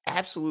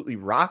absolutely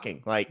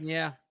rocking. Like,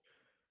 yeah.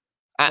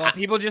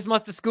 People just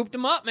must have scooped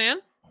them up, man.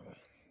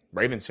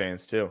 Ravens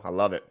fans too. I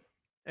love it.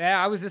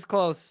 Yeah, I was this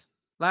close.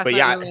 Last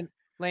night we were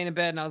laying in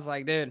bed, and I was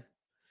like, dude,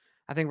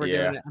 I think we're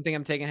doing it. I think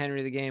I'm taking Henry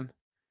to the game.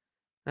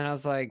 And I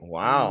was like,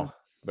 wow.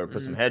 Better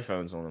put some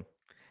headphones on him.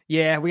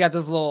 Yeah, we got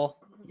those little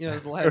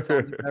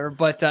headphones or whatever.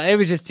 But it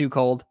was just too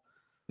cold.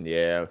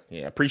 Yeah.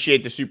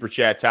 Appreciate the super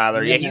chat,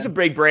 Tyler. Yeah, he's a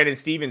big Brandon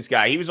Stevens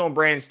guy. He was on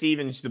Brandon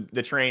Stevens,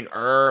 the train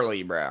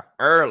early, bro.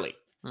 Early.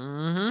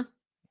 Mm-hmm.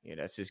 Yeah,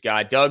 that's his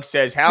guy. Doug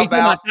says, how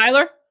about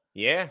Tyler?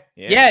 Yeah,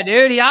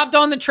 dude. He hopped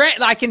on the train.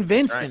 I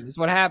convinced him is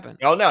what happened.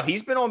 Oh, no.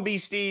 He's been on B.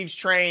 Steve's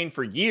train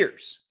for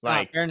years.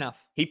 Like, fair enough.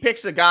 He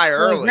picks a guy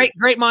early.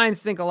 Great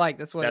minds think alike.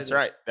 That's what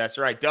right. That's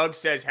right. Doug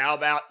says, how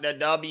about the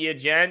W,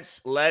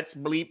 gents? Let's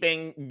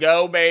bleeping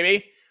go,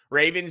 baby.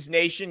 Ravens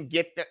Nation,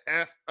 get the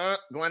F up.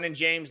 Glenn and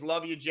James,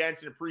 love you,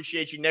 gents, and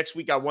appreciate you. Next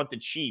week, I want the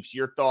Chiefs.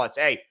 Your thoughts?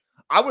 Hey,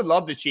 I would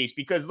love the Chiefs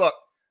because, look,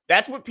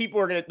 that's what people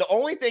are going to – the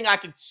only thing I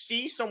could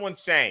see someone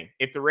saying,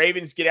 if the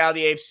Ravens get out of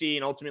the AFC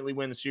and ultimately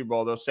win the Super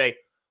Bowl, they'll say,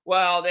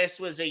 well, this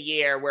was a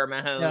year where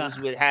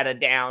Mahomes had a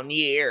down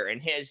year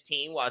and his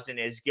team wasn't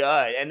as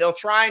good. And they'll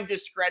try and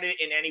discredit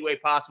it in any way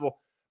possible.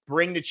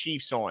 Bring the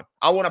Chiefs on.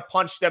 I want to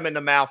punch them in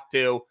the mouth,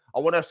 too. I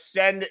want to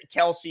send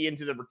Kelsey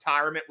into the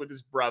retirement with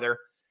his brother.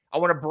 I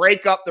want to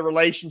break up the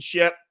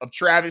relationship of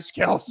Travis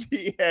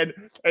Kelce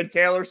and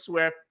Taylor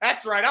Swift.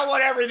 That's right. I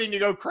want everything to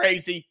go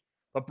crazy.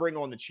 But bring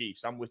on the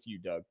Chiefs. I'm with you,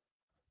 Doug.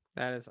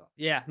 That is –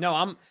 yeah.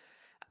 No,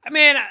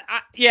 beating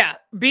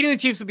the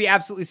Chiefs would be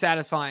absolutely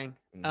satisfying.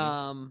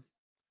 Mm-hmm.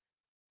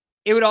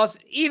 It would also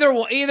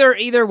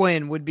either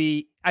win would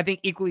be, I think,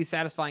 equally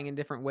satisfying in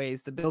different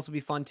ways. The Bills would be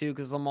fun too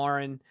because Lamar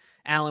and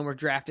Allen were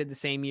drafted the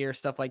same year,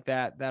 stuff like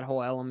that. That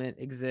whole element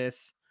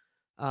exists.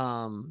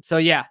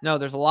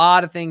 There's a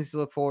lot of things to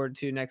look forward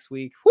to next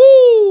week.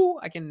 Woo!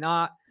 I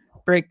cannot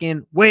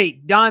freaking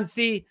wait. Don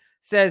C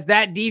says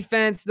that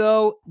defense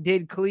though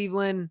did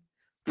Cleveland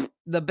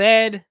the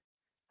bed,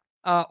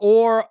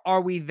 or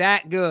are we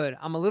that good?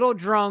 I'm a little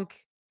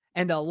drunk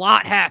and a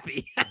lot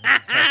happy.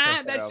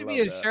 That should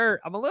be a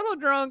shirt. I'm a little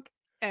drunk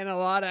and a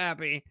lot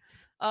happy.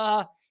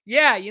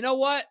 You know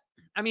what?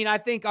 I mean, I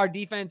think our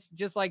defense,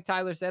 just like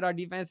Tyler said, our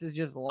defense is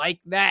just like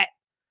that.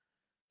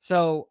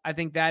 So I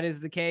think that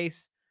is the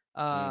case.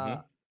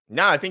 No,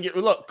 I think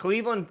look,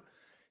 Cleveland,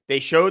 they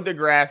showed the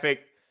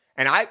graphic,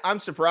 and I'm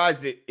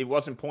surprised that it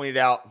wasn't pointed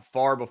out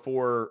far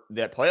before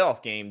that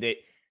playoff game that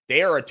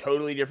they are a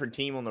totally different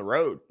team on the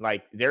road.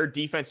 Like their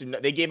defensive,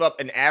 they gave up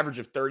an average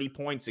of 30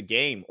 points a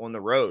game on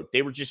the road.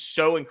 They were just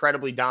so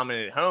incredibly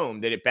dominant at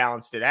home that it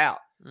balanced it out.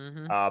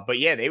 Mm-hmm. But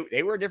yeah,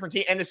 they were a different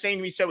team. And the same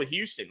can be said with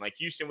Houston. Like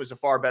Houston was a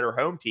far better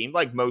home team,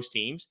 like most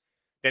teams,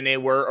 than they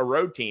were a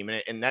road team.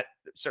 And that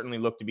certainly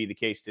looked to be the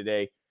case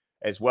today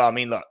as well. I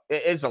mean, look,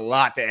 it is a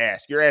lot to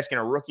ask. You're asking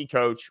a rookie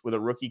coach with a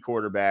rookie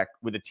quarterback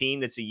with a team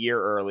that's a year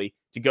early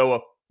to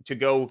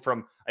go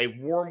from a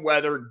warm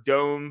weather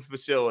dome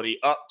facility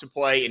up to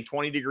play in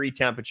 20-degree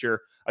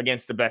temperature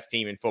against the best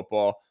team in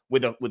football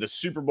with a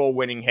Super Bowl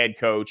winning head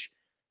coach.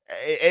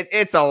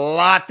 It's a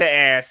lot to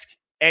ask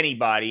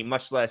anybody,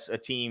 much less a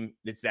team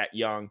that's that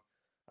young.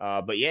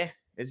 But yeah,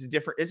 it's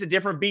a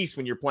different beast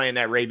when you're playing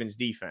that Ravens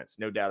defense.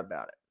 No doubt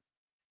about it.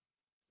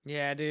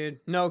 Yeah,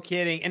 dude. No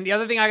kidding. And the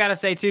other thing I got to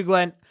say too,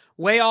 Glenn,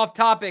 way off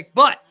topic,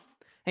 but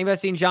anybody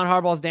seen John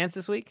Harbaugh's dance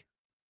this week?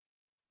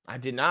 I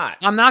did not.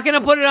 I'm not going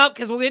to put it up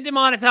because we'll get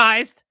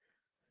demonetized.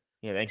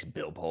 Yeah, thanks,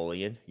 Bill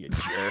Polian, you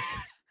jerk.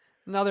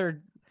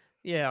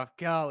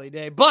 Golly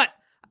day. But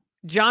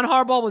John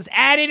Harbaugh was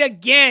at it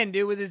again,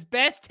 dude, with his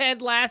best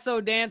Ted Lasso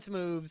dance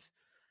moves.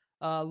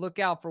 Look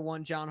out for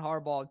one John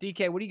Harbaugh.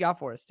 DK, what do you got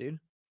for us, dude?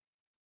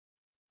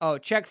 Oh,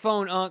 check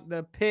phone, Unc.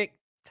 The pick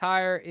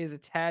tire is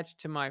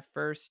attached to my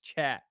first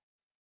chat.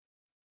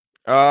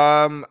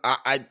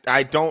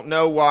 I don't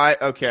know why.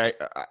 Okay.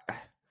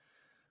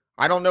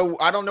 I don't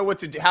know what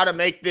to do, how to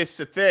make this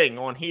a thing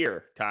on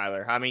here,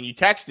 Tyler. I mean, you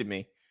texted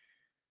me.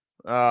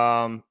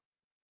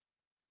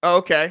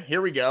 Okay,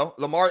 here we go.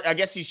 Lamar, I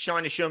guess he's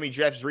trying to show me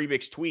Jeff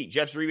Zrebick's tweet.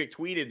 Jeff Zrebick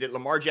tweeted that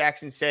Lamar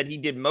Jackson said he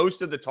did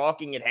most of the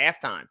talking at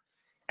halftime,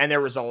 and there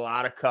was a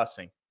lot of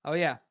cussing. Oh,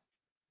 yeah.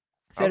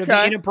 Said it'd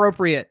be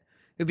inappropriate.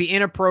 It'd be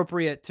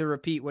inappropriate to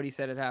repeat what he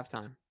said at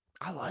halftime.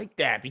 I like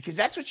that because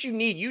that's what you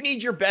need. You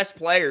need your best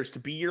players to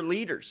be your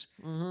leaders.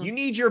 Mm-hmm. You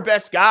need your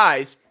best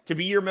guys to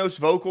be your most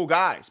vocal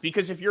guys,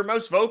 because if your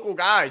most vocal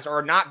guys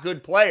are not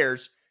good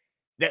players,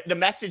 that the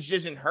message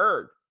isn't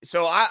heard.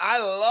 So I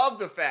love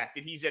the fact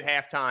that he's at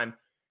halftime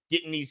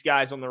getting these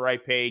guys on the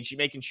right page,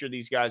 making sure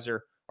these guys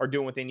are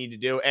doing what they need to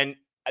do. And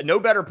no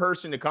better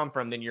person to come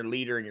from than your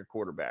leader and your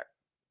quarterback.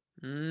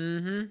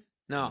 Mm-hmm.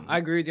 No, I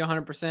agree with you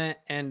 100%.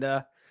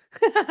 And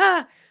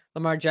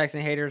Lamar Jackson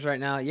haters right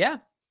now. Yeah.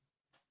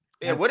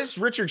 Yeah. What is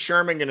Richard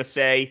Sherman going to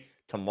say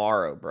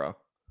tomorrow, bro?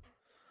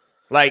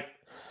 Like,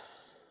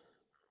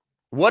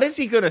 what is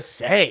he going to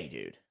say,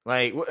 dude?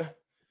 Like,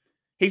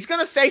 he's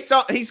going to say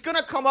something. He's going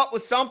to come up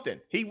with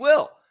something. He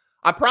will.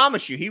 I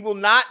promise you, he will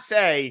not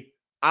say,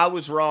 I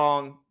was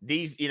wrong.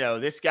 This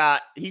guy,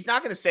 he's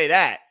not going to say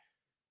that.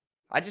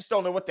 I just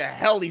don't know what the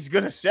hell he's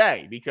going to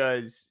say,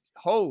 because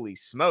holy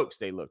smokes,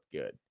 they looked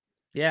good.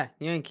 Yeah,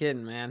 you ain't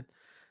kidding, man.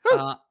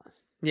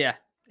 Yeah,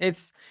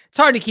 it's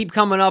hard to keep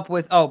coming up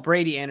with,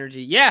 Brady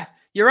energy. Yeah,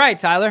 you're right,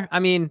 Tyler. I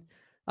mean,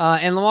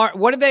 and Lamar,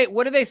 what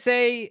did they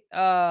say?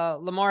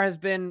 Lamar has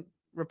been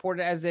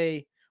reported as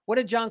what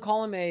did John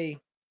call him? A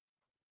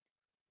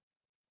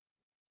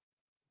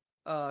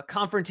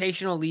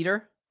confrontational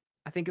leader,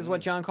 I think is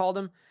what John called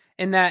him.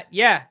 And that,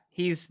 yeah,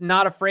 he's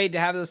not afraid to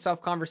have those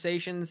tough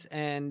conversations,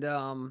 and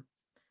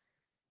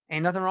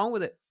ain't nothing wrong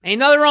with it. Ain't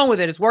nothing wrong with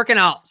it. It's working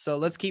out. So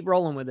let's keep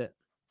rolling with it.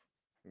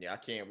 Yeah, I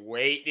can't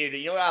wait, dude.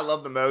 You know what I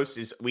love the most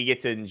is we get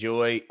to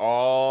enjoy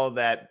all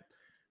that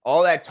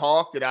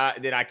talk that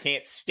I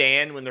can't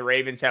stand when the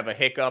Ravens have a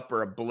hiccup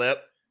or a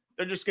blip.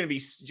 They're just going to be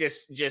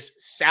just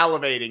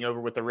salivating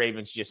over what the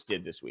Ravens just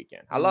did this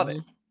weekend. I love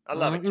it. I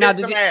love it. Kiss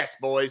some ass,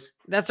 boys.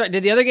 That's right.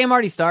 Did the other game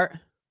already start?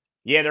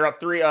 Yeah, they're up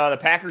 3. The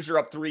Packers are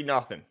up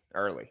 3-0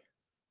 early.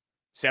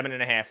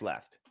 7.5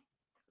 left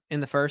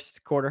in the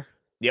first quarter.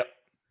 Yep,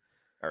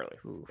 early,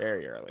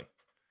 very early.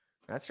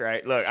 That's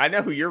right. Look, I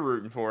know who you're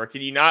rooting for.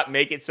 Can you not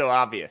make it so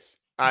obvious?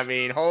 I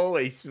mean,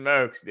 holy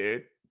smokes,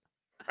 dude.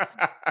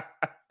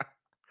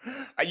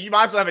 You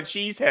might as well have a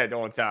cheese head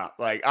on top.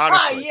 Like,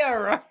 honestly. Yeah,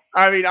 right.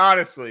 I mean,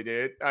 honestly,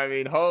 dude. I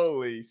mean,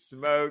 holy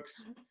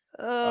smokes.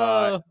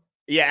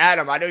 Yeah,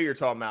 Adam, I know you're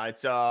talking about.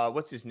 It's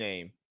what's his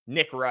name?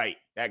 Nick Wright,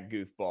 that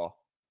goofball.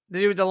 The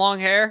dude with the long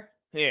hair?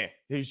 Yeah.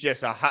 He's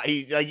just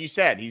like you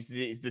said, he's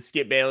the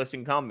Skip Bayless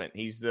incumbent.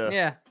 He's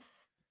the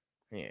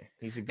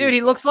he's a dude.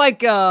 He looks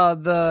like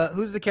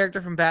who's the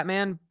character from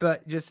Batman,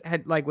 but just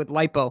had like with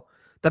lipo,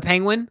 the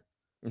Penguin.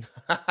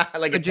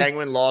 Like a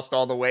penguin lost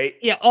all the weight.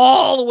 Yeah,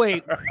 all the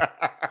weight.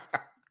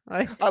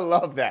 I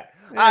love that.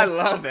 Yeah. I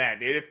love that,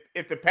 dude.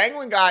 If the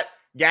Penguin got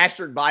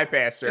gastric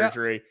bypass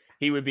surgery,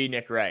 he would be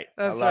Nick Wright.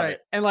 That's I love right.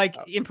 it. And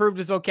improved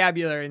his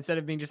vocabulary instead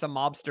of being just a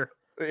mobster.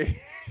 Yeah.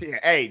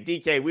 Hey,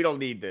 DK, we don't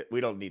need the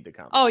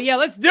comment. Oh yeah,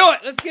 let's do it.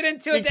 Let's get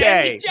into it.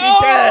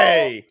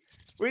 DK,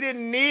 we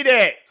didn't need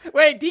it.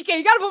 Wait, DK,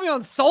 you gotta put me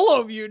on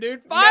solo view,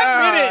 dude.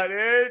 5 minutes.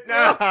 Dude.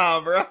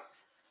 No, bro.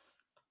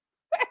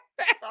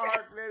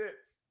 5 minutes.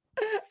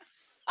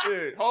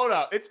 Dude, hold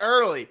up. It's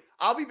early.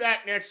 I'll be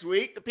back next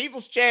week. The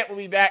People's Champ will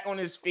be back on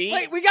his feet.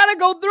 Wait, we gotta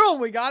go through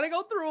them.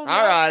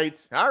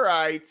 All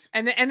right.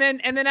 And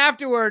then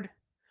afterward,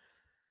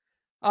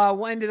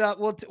 we'll end it up.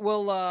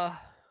 We'll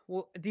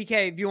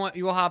DK, if you want,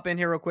 you will hop in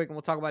here real quick and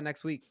we'll talk about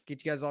next week.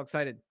 Get you guys all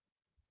excited.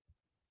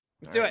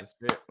 Let's do it.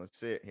 Let's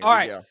see it. Here all we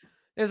right. go.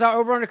 There's our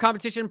over under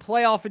competition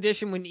playoff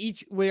edition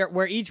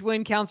where each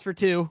win counts for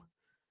 2.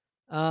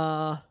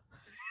 Let's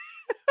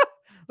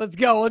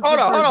go. Hold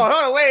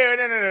on. Wait.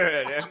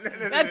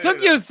 No. That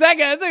took you a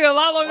second. That took a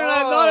lot longer than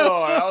I thought it would.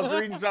 I was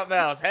reading something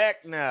else.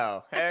 Heck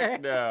no.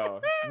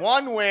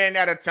 One win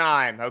at a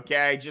time,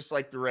 okay? Just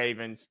like the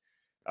Ravens.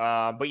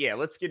 But yeah,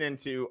 let's get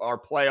into our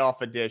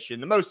playoff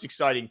edition, the most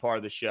exciting part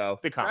of the show,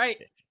 the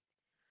competition.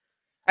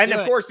 Right. And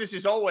of course, this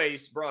is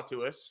always brought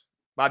to us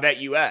by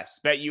BetUS.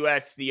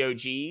 BetUS, the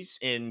OGs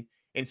in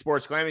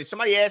sports gambling.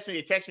 Somebody asked me,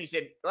 they texted me,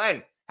 said,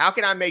 Glenn, how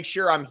can I make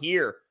sure I'm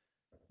here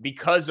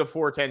because of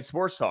 410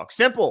 Sports Talk?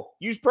 Simple.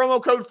 Use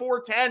promo code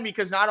 410,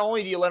 because not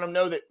only do you let them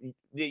know that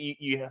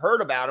you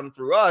heard about them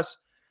through us,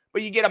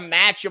 but you get a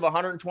match of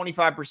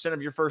 125%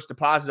 of your first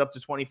deposit up to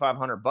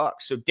 $2,500.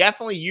 So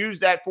definitely use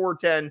that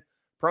 410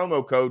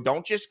 promo code.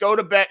 Don't just go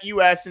to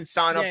BetUS and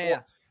sign up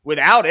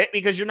without it,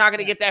 because you're not going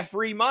to get that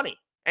free money,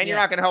 and you're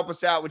not going to help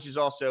us out, which is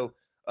also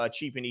a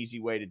cheap and easy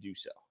way to do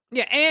so.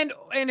 Yeah, and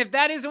if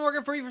that isn't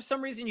working for you for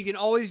some reason, you can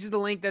always use the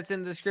link that's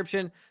in the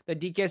description that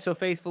DK so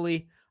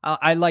faithfully.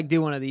 I like do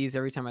one of these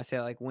every time I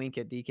say like wink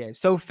at DK.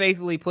 So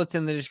faithfully puts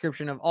in the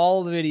description of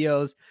all the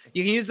videos.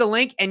 You can use the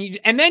link and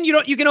then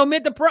you can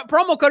omit the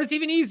promo code. It's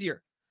even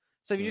easier.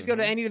 So if you just go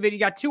to any of the video, you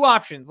got two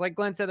options. Like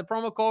Glenn said, the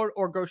promo code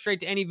or go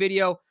straight to any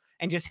video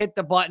and just hit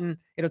the button.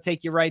 It'll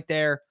take you right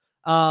there.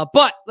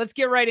 But let's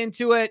get right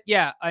into it.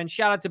 Yeah, and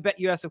shout out to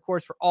BetUS, of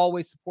course, for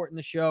always supporting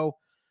the show.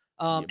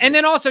 And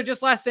then also,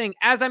 just last thing,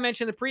 as I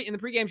mentioned in the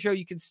pregame show,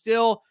 you can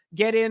still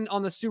get in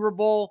on the Super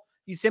Bowl.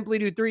 You simply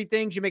do three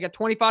things. You make a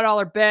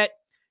 $25 bet.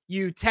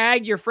 You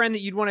tag your friend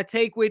that you'd want to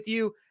take with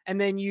you, and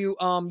then you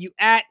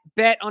at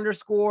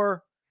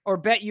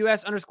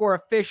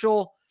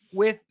BetUS_official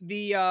with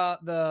the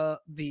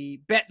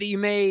bet that you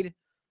made.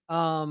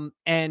 I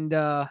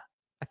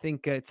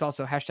think it's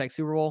also hashtag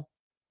Super Bowl.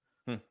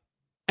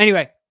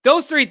 Anyway,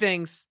 those three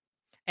things.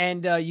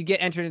 And you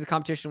get entered into the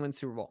competition to win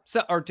Super Bowl.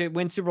 Or to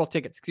win Super Bowl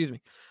tickets, excuse me.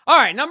 All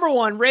right, number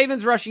one,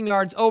 Ravens rushing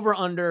yards over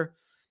under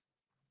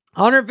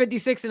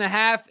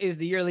 156.5 is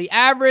the yearly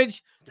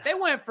average. They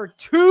went for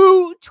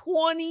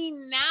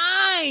 229.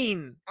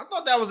 I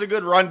thought that was a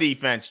good run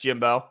defense,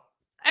 Jimbo.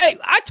 Hey,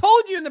 I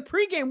told you in the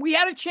pregame we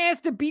had a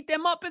chance to beat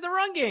them up in the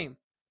run game.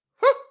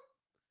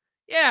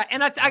 Yeah,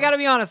 and I got to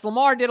be honest,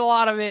 Lamar did a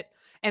lot of it.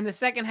 And the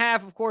second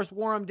half, of course,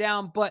 wore them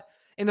down. But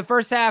in the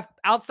first half,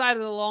 outside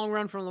of the long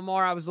run from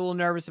Lamar, I was a little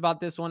nervous about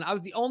this one. I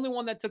was the only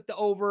one that took the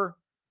over,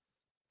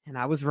 and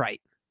I was right.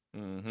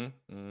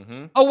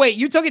 Oh, wait,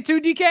 you took it too,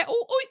 DK?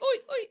 Oh,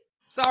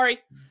 sorry.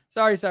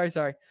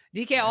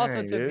 DK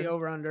also took the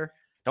over-under.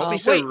 Don't be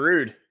so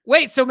rude.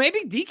 Wait, so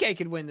maybe DK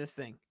could win this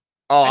thing.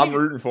 Oh, I'm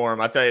rooting for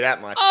him. I'll tell you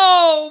that much.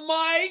 Oh,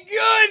 my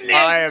goodness.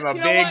 I am a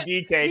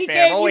big DK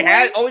fan.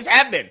 Always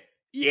have been.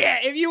 Yeah,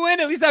 if you win,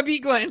 at least I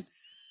beat Glenn.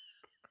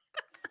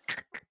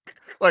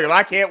 Look, if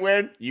I can't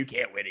win, you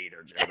can't win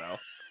either, Jimbo.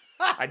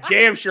 I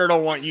damn sure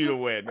don't want you to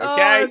win, okay?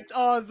 Oh, that's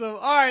awesome.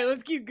 All right,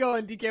 let's keep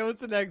going, DK. What's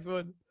the next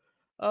one?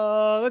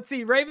 Let's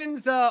see.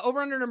 Ravens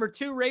over under number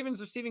 2. Ravens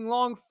receiving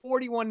long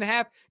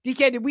 41.5.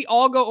 DK, did we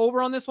all go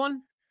over on this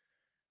one?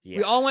 Yeah.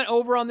 We all went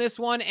over on this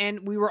one,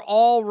 and we were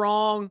all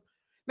wrong.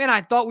 Man, I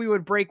thought we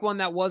would break one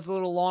that was a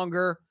little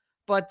longer.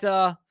 But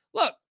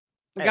look,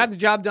 we got the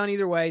job done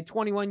either way.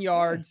 21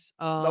 yards.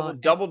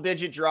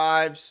 Double-digit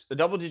drives. The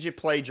double-digit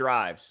play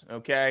drives,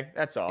 okay?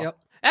 That's all. Yep.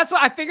 That's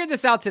what I figured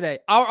this out today.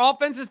 Our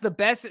offense is the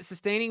best at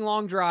sustaining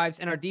long drives,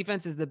 and our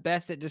defense is the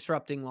best at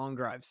disrupting long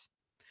drives.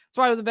 That's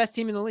why we're the best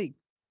team in the league.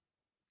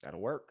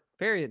 That'll work.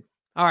 Period.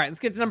 All right, let's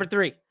get to number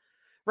 3.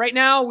 Right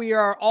now, we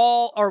are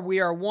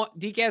one.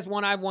 DK has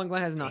 1, I have 1,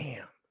 Glenn has none.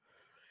 Damn.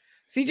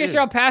 CJ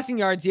Stroud passing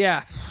yards,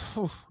 yeah.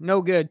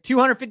 No good.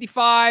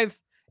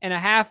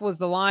 255.5 was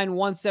the line,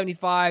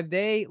 175.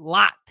 They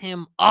locked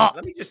him up.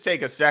 Let me just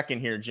take a second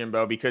here,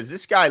 Jimbo, because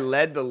this guy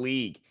led the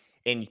league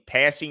in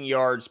passing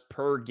yards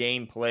per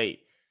game played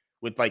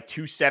with like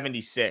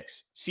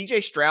 276.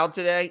 CJ Stroud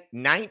today,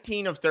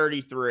 19 of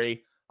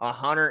 33,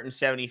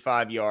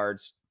 175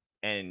 yards,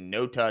 and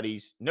no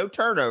tutties, no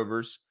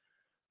turnovers,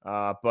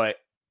 but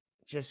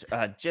just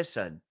a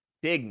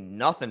big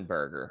nothing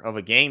burger of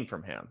a game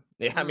from him.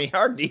 I mean,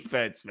 our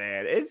defense,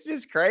 man, it's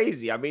just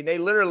crazy. I mean, they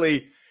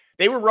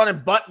were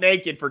running butt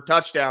naked for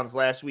touchdowns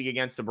last week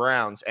against the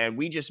Browns, and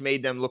we just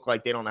made them look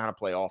like they don't know how to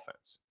play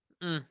offense.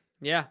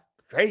 Yeah.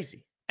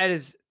 Crazy. That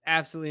is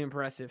absolutely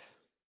impressive.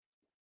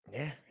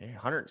 Yeah,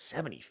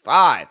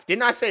 175.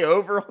 Didn't I say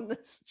over on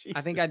this? Jesus.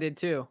 I think I did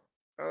too.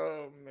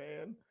 Oh,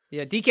 man.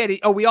 Yeah,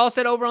 DK. We all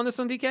said over on this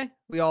one, DK?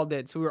 We all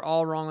did. So we were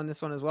all wrong on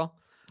this one as well.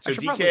 So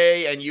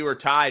DK and you are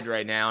tied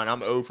right now, and I'm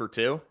 0 for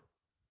 2.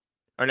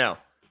 Or no,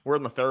 we're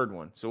in the third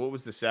one. So what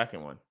was the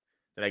second one?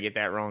 Did I get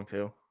that wrong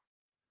too?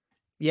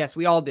 Yes,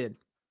 we all did.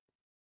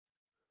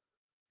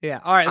 Yeah.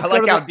 All right. I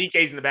like how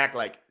DK's in the back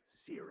like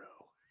 0.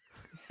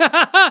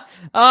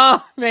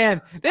 Oh,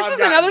 man. This is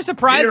another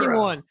surprising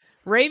one.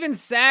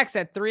 Ravens sacks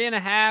at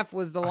 3.5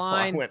 was the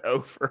line. I went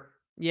over.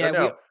 Yeah.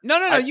 No.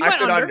 You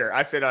went under.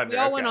 I said under. We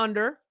all went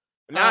under.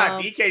 Nah,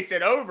 DK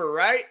said over,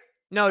 right?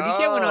 No,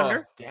 DK went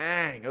under.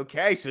 Dang.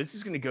 Okay. So this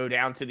is going to go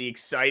down to the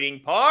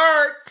exciting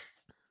part.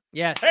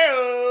 Yes.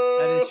 Hey-o!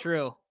 That is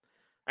true.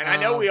 And I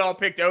know we all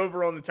picked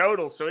over on the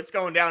total, so it's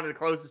going down to the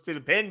closest to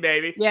the pin,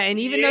 baby. Yeah, and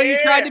even though you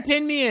tried to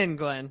pin me in,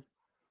 Glenn.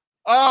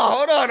 Oh,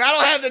 hold on. I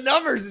don't have the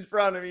numbers in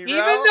front of me, bro.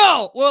 Even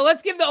though, well,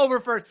 let's give the over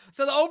first.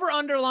 So the over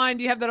underline,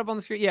 do you have that up on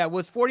the screen? Yeah, it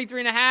was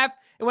 43.5.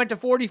 It went to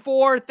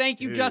 44. Thank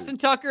you, Justin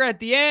Tucker, at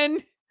the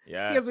end.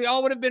 Yeah. Because we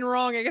all would have been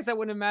wrong. I guess that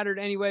wouldn't have mattered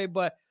anyway,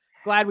 but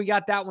glad we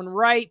got that one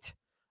right.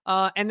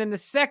 And then the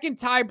second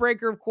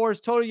tiebreaker, of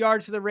course, total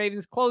yards for the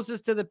Ravens,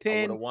 closest to the pin.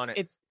 I would have won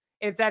it.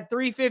 It's at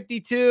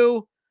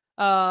 352.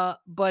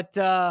 But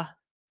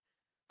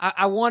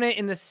I won it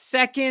in the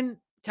second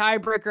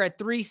tiebreaker at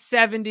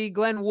 370.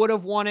 Glenn would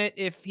have won it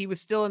if he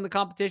was still in the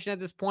competition at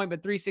this point,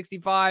 but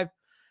 365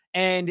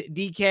 and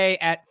DK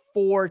at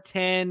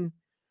 410.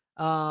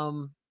 I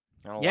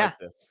don't like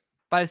this.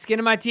 By the skin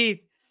of my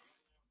teeth.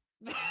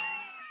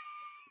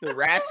 The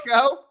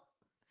Rasco?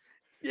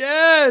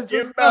 Yes.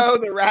 Jimbo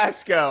the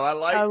Rasco. I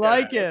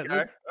like it.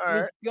 Okay.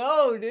 Let's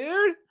go,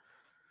 dude.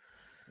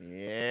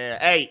 Yeah.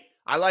 Hey,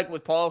 I like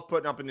what Paul's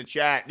putting up in the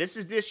chat.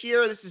 This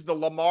year. This is the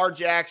Lamar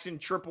Jackson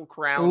triple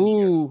crown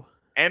year.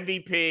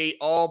 MVP,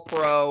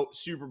 All-Pro,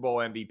 Super Bowl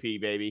MVP,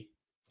 baby.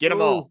 Get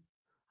them all.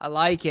 I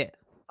like it.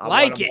 I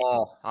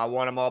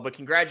want them all. But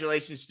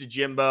congratulations to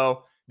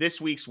Jimbo, this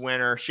week's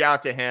winner. Shout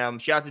out to him.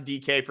 Shout out to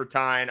DK for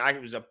tying.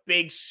 It was a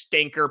big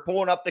stinker,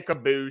 pulling up the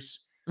caboose.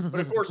 But,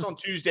 of course, on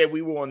Tuesday,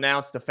 we will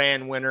announce the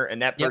fan winner,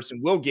 and that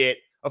person will get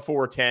a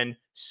 410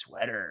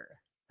 sweater.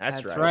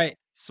 That's right.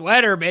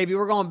 Sweater, baby.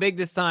 We're going big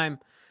this time.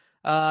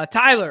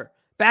 Tyler,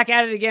 back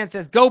at it again,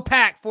 says, go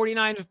Pack,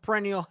 49ers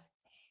perennial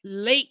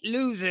late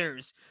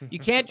losers. You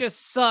can't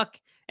just suck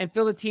and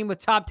fill the team with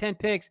top 10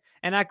 picks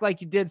and act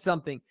like you did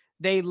something.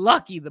 They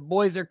lucky. The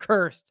boys are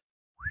cursed.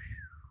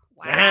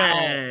 Wow.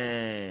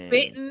 Dang.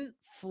 Spitting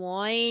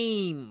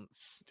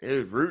flames.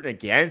 Dude, rooting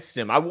against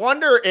him. I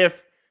wonder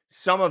if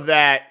some of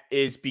that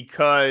is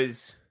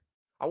because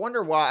 – I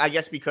wonder why. I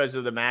guess because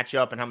of the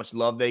matchup and how much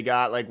love they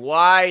got. Like,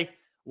 why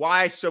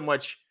so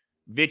much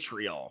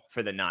vitriol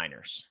for the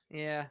Niners?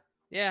 Yeah.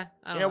 I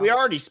don't know. We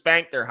already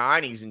spanked their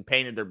heinies and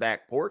painted their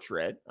back porch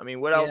red. I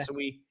mean, what else do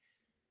we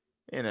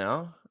 – I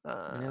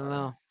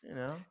don't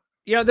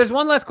know. There's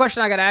one last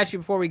question I got to ask you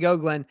before we go,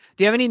 Glenn.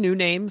 Do you have any new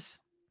names?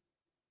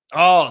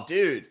 Oh,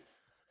 dude.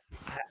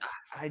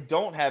 I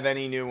don't have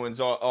any new ones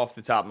off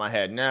the top of my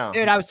head now.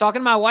 Dude, I was talking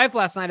to my wife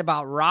last night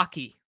about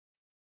Rocky.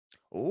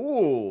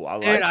 Ooh, I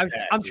like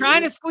that. I'm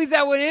trying to squeeze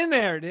that one in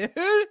there, dude.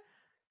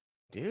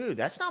 Dude,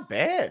 that's not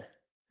bad.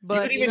 But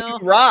you could even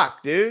do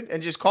Rock, dude,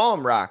 and just call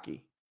him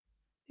Rocky.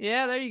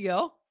 Yeah, there you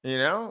go.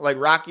 Like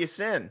Rocky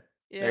Sin.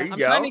 Yeah, there you I'm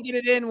go. trying to get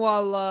it in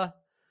while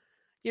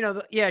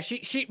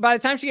she by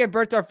the time she gave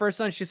birth to our first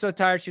son, she's so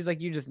tired. She's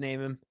like, you just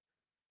name him.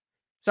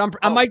 So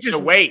I might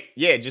just wait.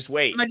 Yeah, just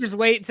wait. I might just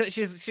wait till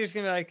she's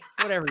gonna be like,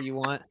 whatever you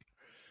want.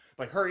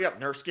 Like, hurry up,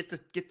 nurse. Get the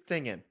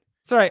thing in.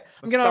 It's all right.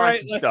 I'm gonna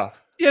write some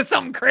stuff. Yeah,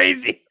 something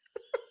crazy.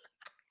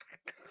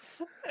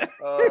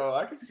 Oh,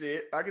 I can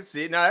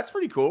see it. No, that's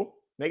pretty cool.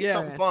 Make it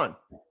something fun.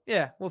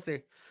 Yeah, we'll see.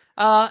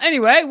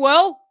 Anyway,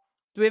 well,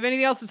 do we have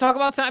anything else to talk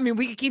about tonight? I mean,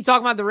 we could keep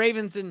talking about the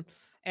Ravens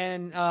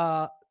and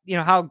how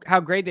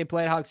great they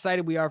played, how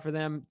excited we are for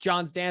them,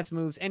 John's dance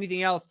moves,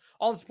 anything else,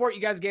 all the support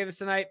you guys gave us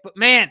tonight. But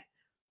man,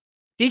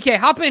 DK,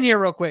 hop in here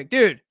real quick.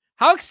 Dude,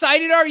 how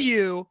excited are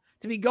you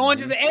to be going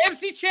to the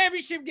AFC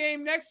Championship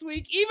game next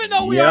week, even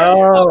though we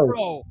are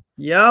pro?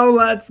 Yo,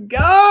 let's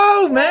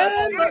go,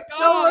 man.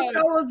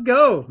 Let's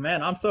go.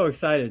 Man, I'm so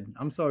excited.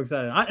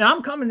 And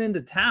I'm coming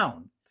into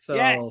town. So,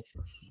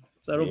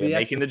 so it'll be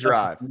making the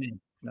drive. Dude,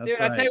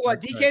 right. I tell you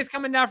what, DK's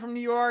coming down from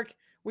New York.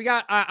 We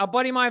got a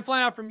buddy of mine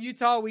flying out from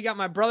Utah. We got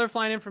my brother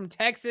flying in from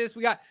Texas.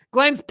 We got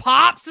Glenn's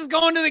pops is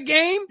going to the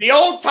game. The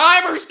old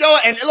timers go.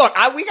 And look,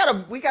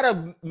 we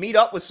gotta meet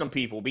up with some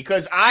people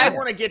because I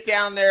want to get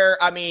down there.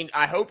 I mean,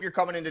 I hope you're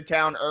coming into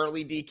town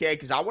early, DK,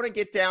 because I want to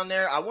get down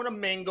there. I want to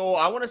mingle.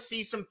 I want to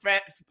see some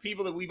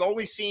people that we've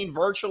only seen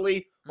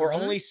virtually or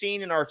only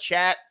seen in our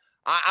chat.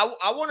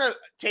 I want to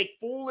take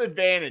full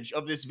advantage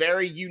of this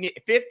very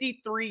unique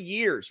 53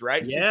 years,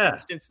 right? Yeah.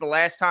 Since the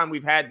last time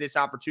we've had this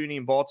opportunity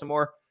in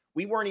Baltimore.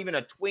 We weren't even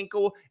a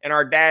twinkle in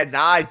our dad's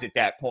eyes at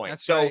that point.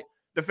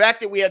 The fact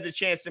that we had the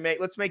chance to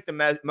let's make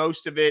the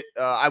most of it.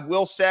 I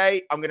will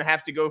say I'm going to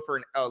have to go for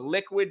a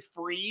liquid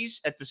freeze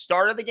at the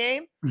start of the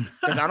game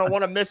because I don't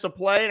want to miss a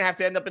play and have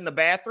to end up in the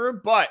bathroom.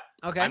 But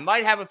I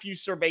might have a few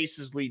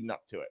cervezas leading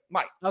up to it.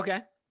 Might. Okay.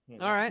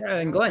 All right. Yeah,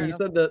 and Glenn, you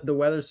said the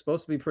weather's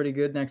supposed to be pretty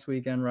good next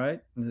weekend, right?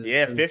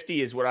 Yeah,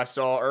 50 is what I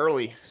saw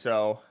early.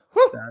 So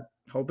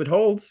hope it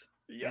holds.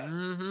 Yes.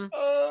 Mm-hmm.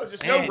 Oh,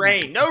 just no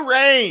rain. No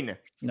rain.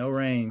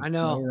 I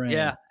know. No rain.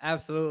 Yeah,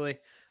 absolutely.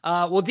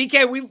 Well,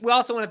 DK, we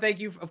also want to thank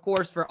you, of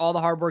course, for all the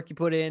hard work you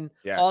put in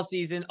all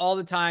season, all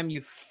the time.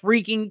 You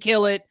freaking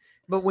kill it.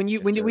 But when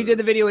we did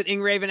the video with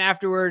Ingraven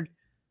afterward,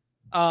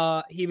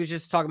 he was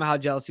just talking about how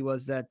jealous he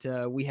was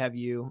that we have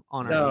you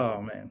on our team.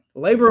 Oh, man.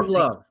 Labor of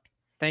love.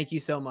 Thank you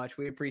so much.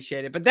 We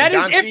appreciate it. But that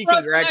is it for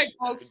us tonight,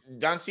 folks.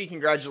 Don C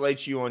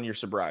congratulates you on your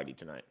sobriety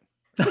tonight.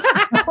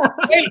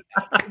 Wait,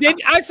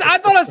 I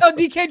thought I saw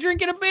DK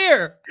drinking a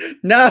beer.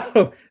 No,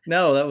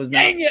 that was not.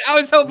 Dang it! I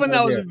was hoping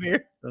that was a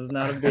beer. That was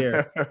not a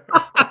beer.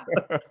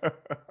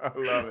 I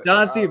love it.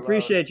 Don C,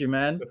 appreciate you,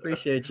 man.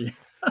 Appreciate you.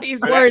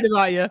 He's worried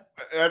about you.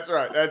 That's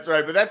right.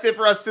 But that's it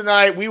for us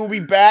tonight. We will be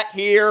back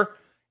here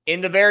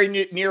in the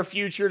very near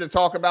future to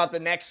talk about the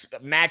next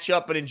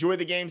matchup. But enjoy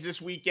the games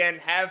this weekend.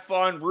 Have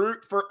fun.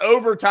 Root for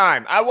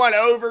overtime. I want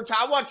overtime.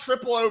 I want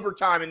triple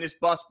overtime in this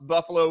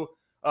Buffalo.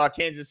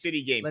 Kansas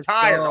City game. Let's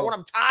tired. go. I want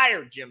them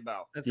tired,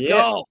 Jimbo. Let's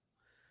go.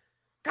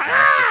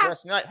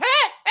 Hey!